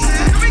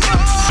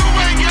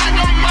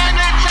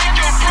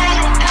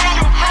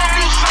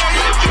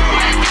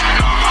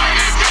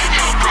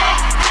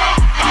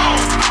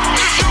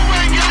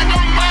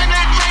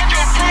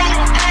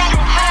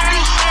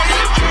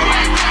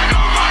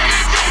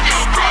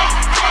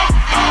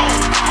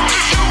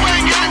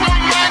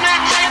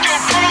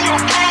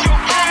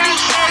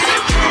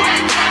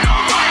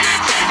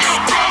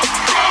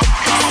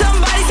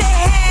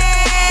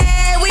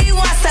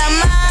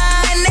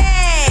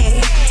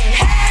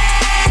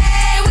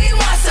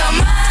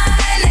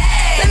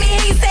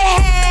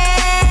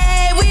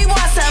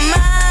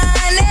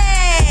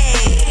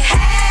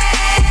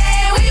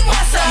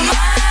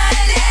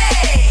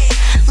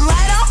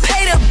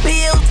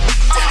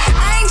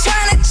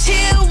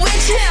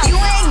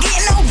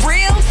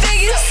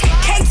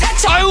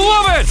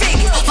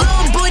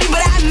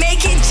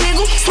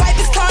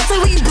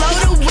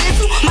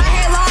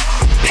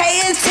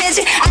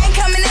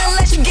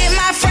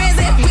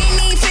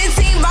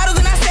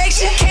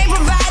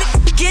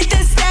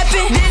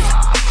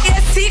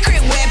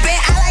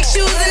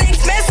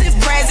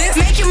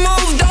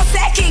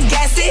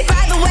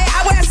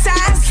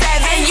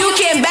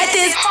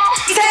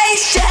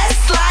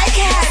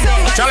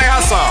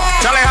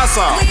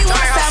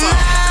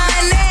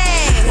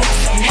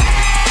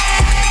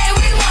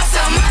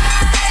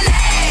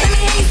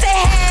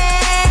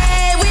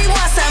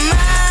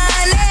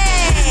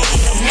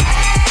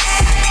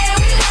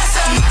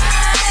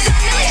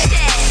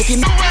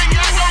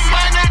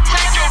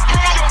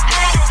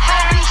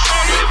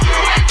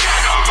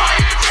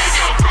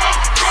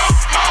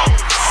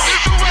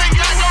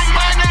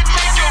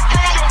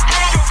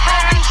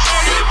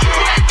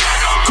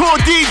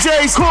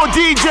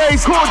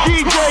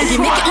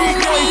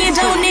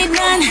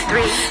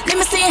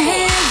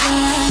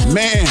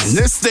 Man,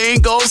 this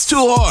thing goes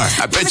too hard.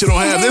 I bet you don't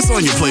have this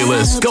on your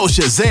playlist. Go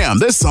Shazam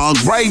this song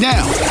right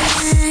now.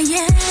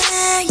 Yeah.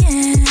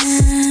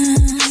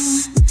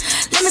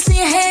 Let me see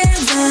your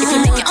hands up. If you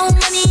make your own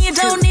money, you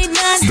don't need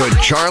none. The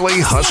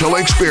Charlie Hustle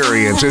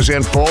experience is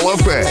in full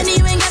effect. You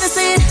ain't gotta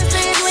say it.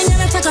 You ain't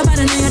gotta talk about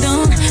it, no you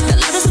don't. The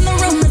loudest in the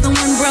room is the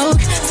one broke.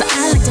 So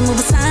I like to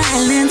move in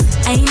silence.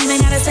 I ain't even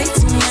gotta say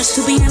too much.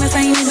 To be honest,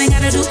 I ain't even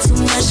gotta do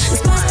too much. It's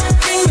supposed to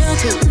bring real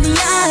to the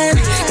eye.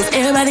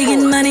 Everybody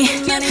getting money.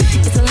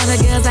 It's a lot of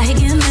girls out here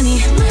getting money.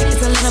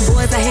 It's a lot of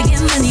boys out here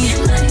getting money.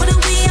 But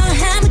we all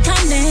have a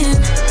comment.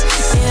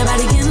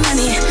 Everybody getting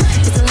money.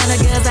 It's a lot of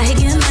girls out here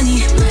getting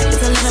money. It's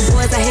a lot of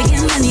boys out here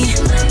getting money.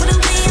 But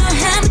we all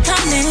have a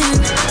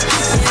comment.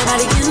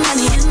 Everybody getting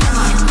money.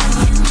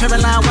 Triple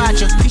line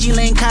watcher, PG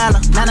Lane collar,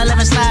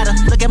 911 slider.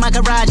 Look at my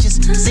garages,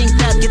 synced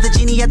up, get the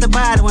genie at the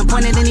bottle and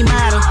point at any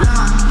model.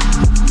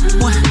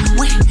 What?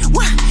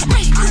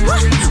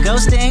 Go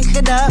stink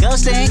it up, go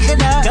stink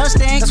it up, go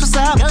stink. That's what's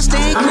up, go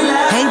stink.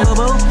 Hey boo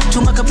boo,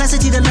 too much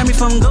complexity to learn me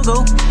from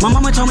Google. My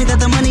mama told me that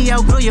the money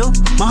outgrew you.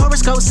 My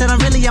horoscope said I'm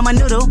really on my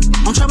noodle.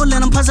 I'm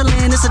troubling, I'm puzzling,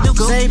 it's a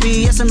ducal. Say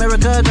yes,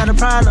 America got a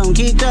problem.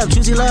 Geeked up,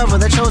 choosy lover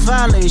that chose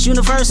violence.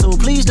 Universal,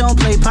 please don't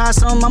play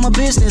possum. I'm a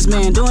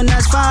businessman, doing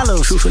as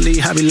follows. Truthfully,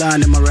 I be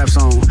lying in my rap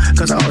song,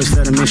 cause I always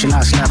felt a mission,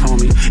 I slap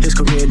homie. His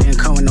career didn't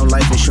come with no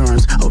life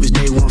insurance. Hope his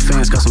day one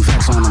fans got some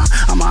facts on him.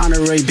 I'm an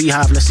honorary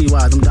beehive, let's see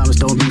why. Them diamonds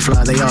don't be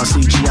fly, they all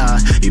CGI.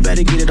 You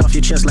better get it off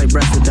your chest like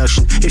breath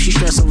reduction. If she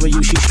stress over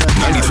you, she stress.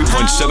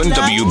 93.7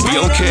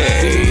 WBLK.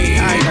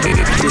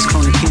 This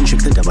clone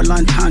Kendrick, the double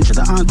entendre,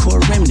 the encore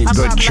remnant.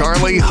 The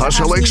Charlie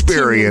Hustle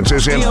Experience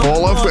is in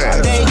full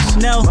effect.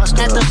 No,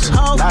 at the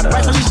hole,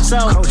 rightfully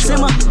so.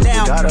 Simmer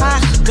down,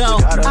 I go.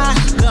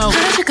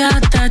 Heard you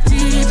got that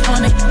deep for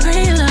me.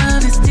 Real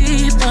love is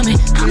deep for me.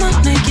 I'ma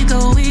make you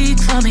go weak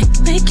for me.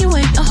 Make you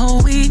wait a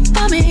whole week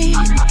for me.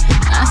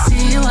 I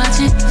see you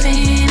watching,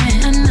 feeling.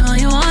 I know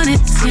you want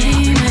it,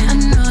 scheming. I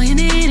know you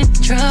need it,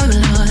 drug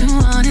lord. You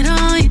want it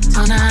all, you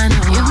don't. I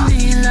know you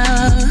need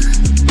love.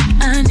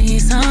 I need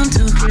some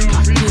too.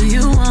 Do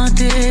you want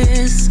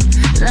this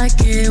like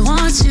it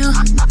wants you?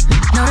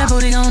 Know that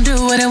booty gon' do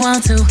what it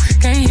want to.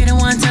 Can't hit it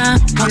one time,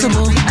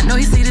 multiple. I know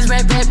you see this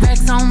racks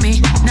on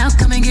me. Now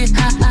come and get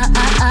high.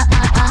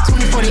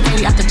 20, 40,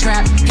 80 out the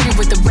trap. Hit it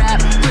with the rap,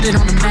 put it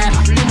on the map.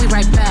 Then we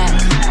right back.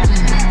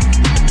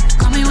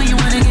 Call me when you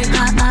wanna get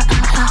high.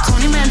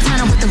 20 man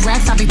turn with the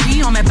racks. I be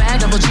P on my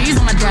bag, double G's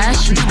on my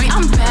dash.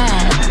 I'm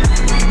bad.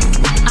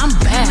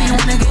 You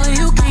wanna get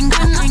you can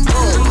go.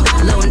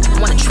 Ooh, little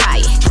wanna try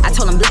it. I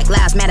told him Black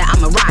Lives Matter,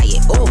 I'm a riot.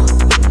 Ooh,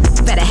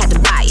 better had to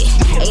buy it.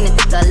 Ain't a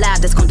thing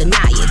alive that's gon'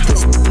 deny it.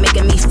 This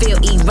making me feel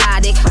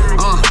erotic.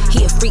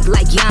 He a freak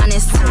like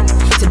Giannis.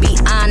 To be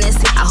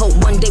honest, I hope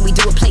one day we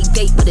do a play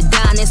date with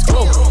Adonis.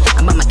 Ooh,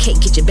 I'm on my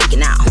cake, get your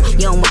bacon out.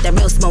 You don't want that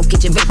real smoke,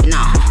 get your vaping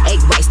on.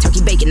 Egg rice,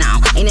 turkey bacon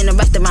on. Ain't in a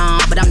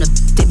restaurant, but I'm the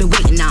they been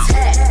waiting on.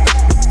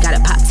 Gotta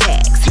pop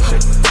tags,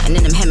 and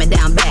then them hammer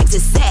down bags.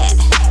 It's sad.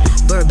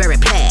 Burberry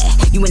plaid,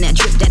 you in that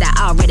drip that I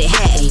already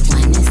had. They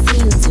wanna see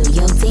you do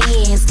your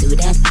dance, do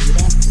that.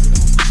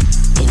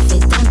 If it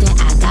don't, then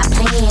I got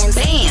plans.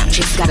 Bam,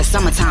 just got a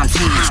summertime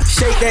tan.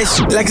 Shake that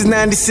shit like it's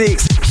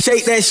 96.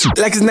 Shake that shit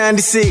like it's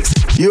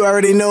 96. You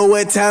already know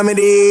what time it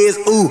is.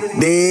 Ooh,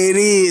 there it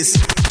is.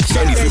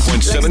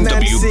 93.7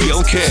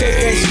 WBLK. Shake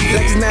that shit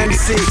like it's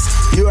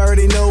 96. You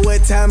already know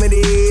what time it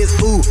is.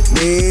 Ooh,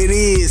 there it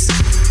is.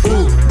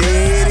 Ooh,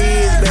 there it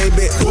is,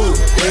 baby. Ooh,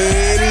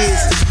 there it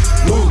is.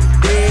 Ooh,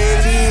 there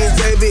it is,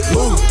 baby.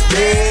 Ooh,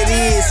 there it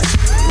is.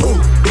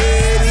 Ooh,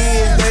 there it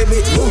is, baby.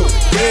 Ooh,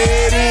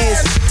 there it is.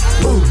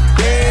 Ooh,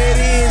 there it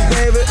is,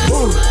 baby.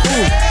 Ooh,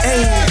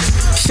 hey.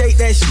 Shake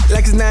that shit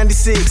like it's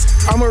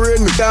 96. I'm a real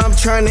nigga, I'm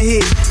trying to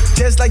hit.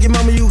 Just like your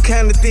mama, you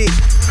kinda thick.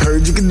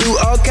 Heard you can do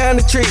all kind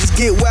of tricks.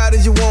 Get wild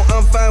as you want,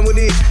 I'm fine with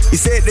it. You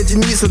said that you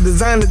need some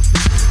designer.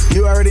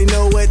 You already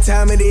know what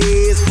time it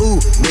is. Ooh,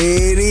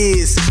 there it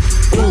is.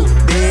 Ooh,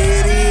 there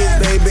it is,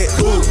 baby.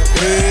 Ooh,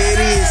 there it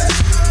is.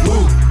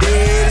 Ooh,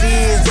 there it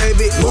is,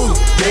 baby. Ooh,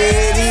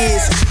 there it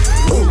is.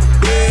 Ooh,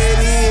 there it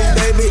is,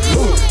 baby.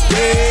 Ooh,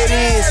 there it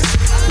is.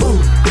 Ooh,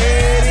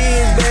 there it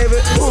is, baby.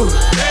 Ooh.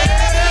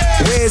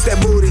 Where's that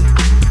booty?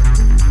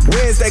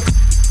 Where's that?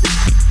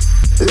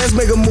 Let's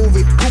make a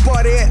movie. Who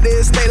party at the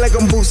estate like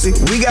I'm Boosie?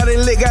 We got it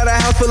lit, got a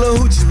house full of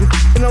hoochies.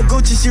 You know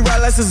Gucci, she ride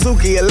like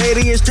Suzuki. A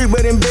lady in street,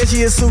 but in bed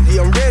she is Suki.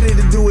 I'm ready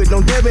to do it,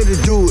 don't dare me to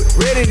do it.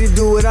 Ready to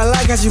do it, I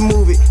like how she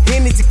move it.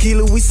 Henny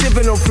tequila, we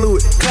sippin' on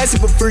fluid. Classy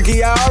but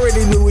freaky, I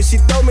already knew it. She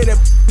told me that,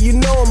 you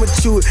know I'ma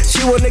chew it.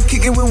 She wanna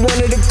kick it with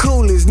one of the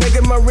coolest.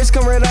 Nigga, my wrist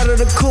come right out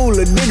of the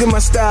cooler. Digging my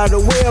style, the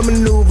way I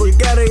maneuver. You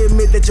gotta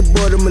admit that your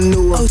boy the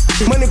maneuver.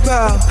 Money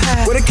pile,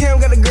 where the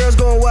cam got the girls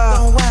going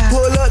wild.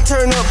 Pull up,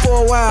 turn up for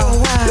a while.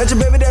 Let your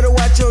baby daddy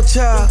watch your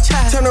child.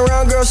 Turn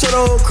around, girl, show the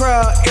whole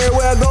crowd.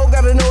 Everywhere I go,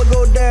 gotta know it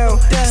go down.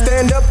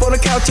 Stand up on the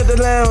couch at the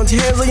lounge.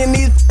 Hands on your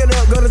knees, get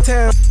up, go to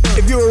town.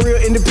 If you a real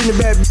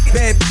independent bad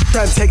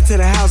try to take it to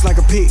the house like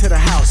a pig. To the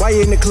house. Why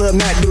you in the club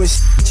not doing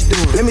shit you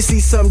doing? Let me see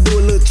something, do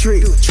a little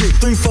trick.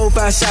 3, 4,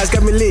 5 shots,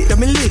 got me lit.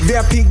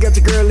 VIP got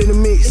your girl in the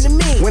mix.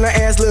 When I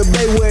asked little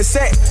baby where it's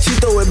at, she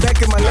throw it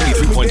back in my lap.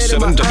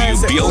 93.7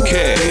 WBLK.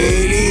 There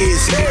it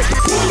is.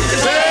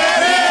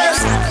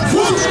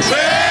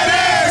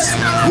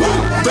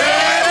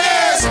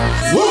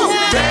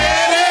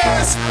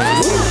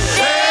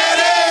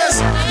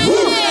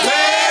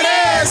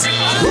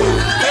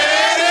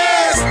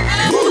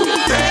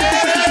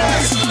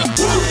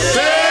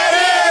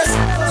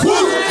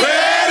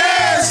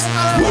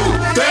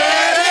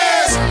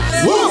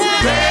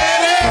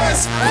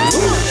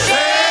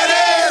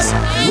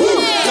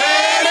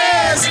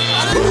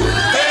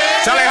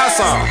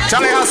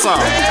 Charlie Hustle.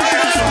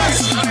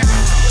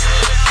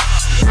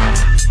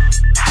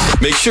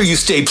 Make sure you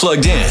stay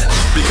plugged in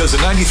because the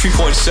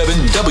 93.7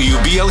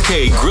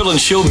 WBLK Grill and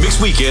Show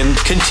Mix Weekend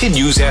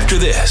continues after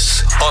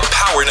this on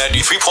Power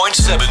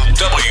 93.7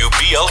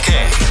 WBLK.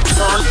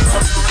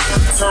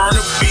 Turn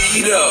the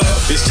beat up.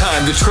 It's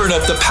time to turn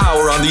up the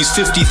power on these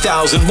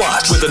 50,000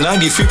 watts with the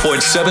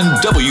 93.7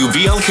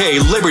 WBLK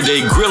Labor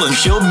Day Grill and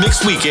Show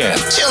Mix Weekend.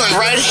 Chilling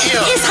right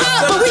here. It's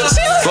hot, but we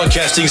chillin'.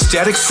 Broadcasting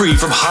static free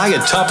from high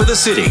at top of the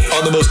city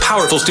on the most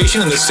powerful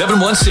station in the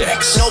 716.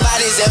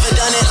 Nobody's ever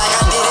done it like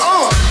I did it.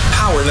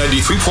 Power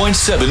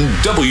 93.7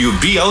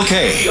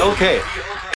 WBLK. Okay.